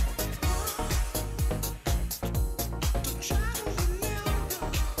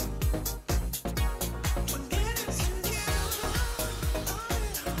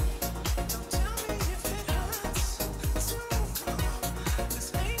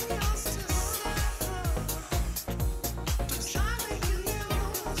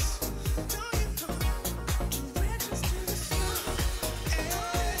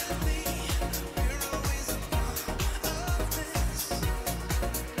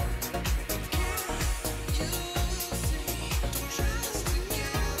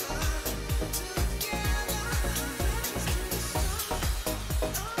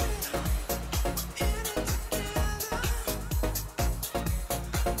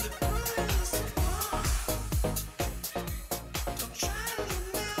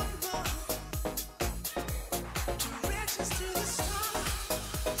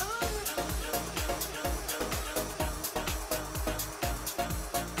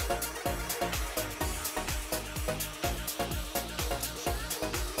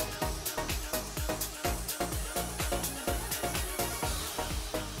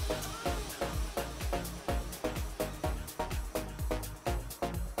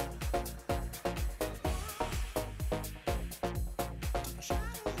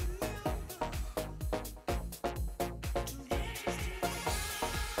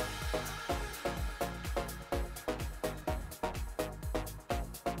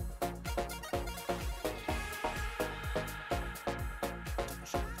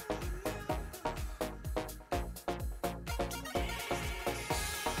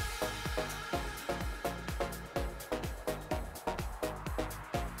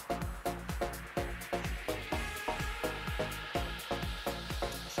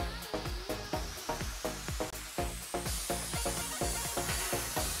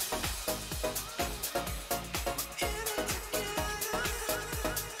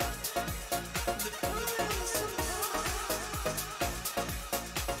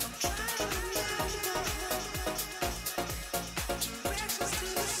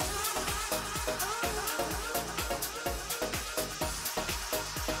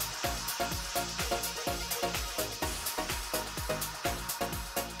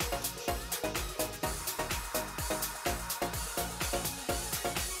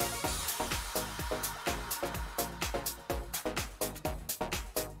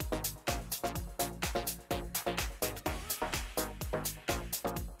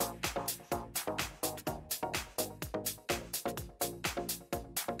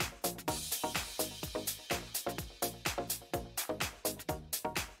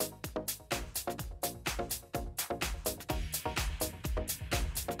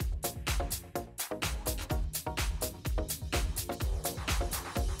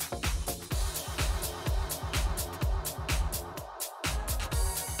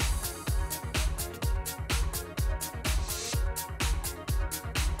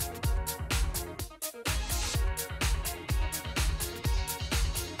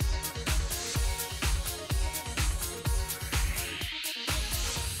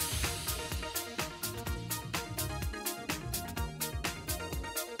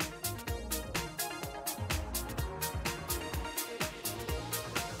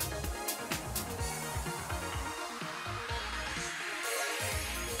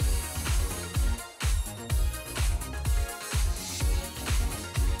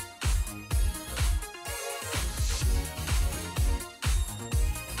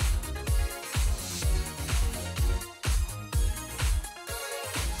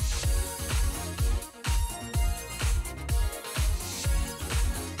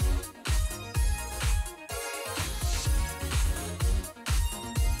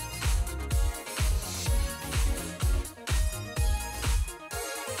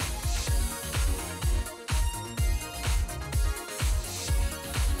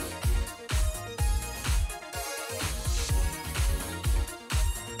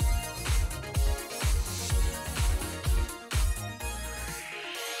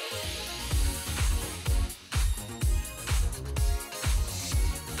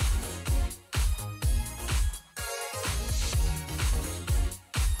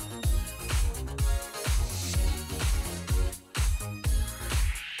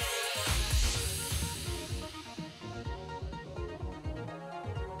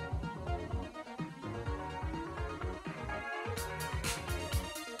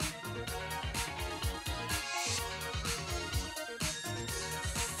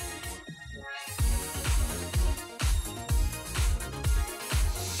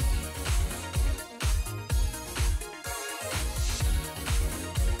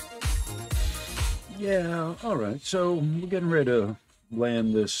 Yeah, all right. So we're getting ready to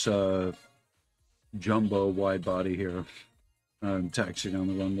land this jumbo wide body here. Taxiing on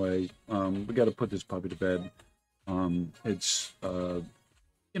the runway. We got to put this puppy to bed. It's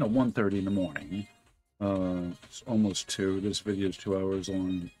 1:30 in the morning. It's almost 2. This video is 2 hours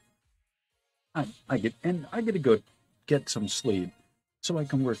long. I get to go get some sleep so I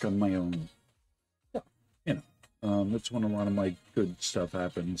can work on my own. That's when a lot of my good stuff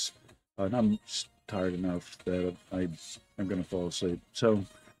happens. And I'm tired enough that I'm gonna fall asleep. So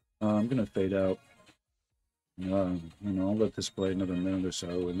I'm gonna fade out. I'll let this play another minute or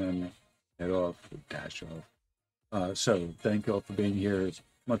so and then head off, dash off. So thank you all for being here.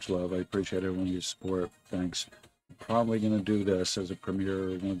 Much love. I appreciate everyone's support. Thanks. I'm probably gonna do this as a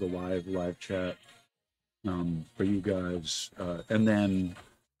premiere, one of the live chat for you guys, and then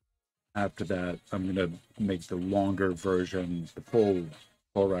after that, I'm gonna make the longer version, the full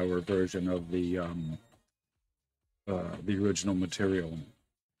 4-hour version of the original material,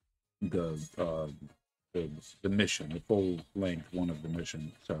 the mission, the full length one of the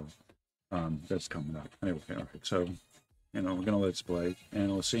mission. So that's coming up. Anyway, all right. So we're gonna let's play, and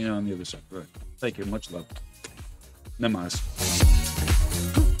I'll see you on the other side. Right. Thank you. Much love. Namaste.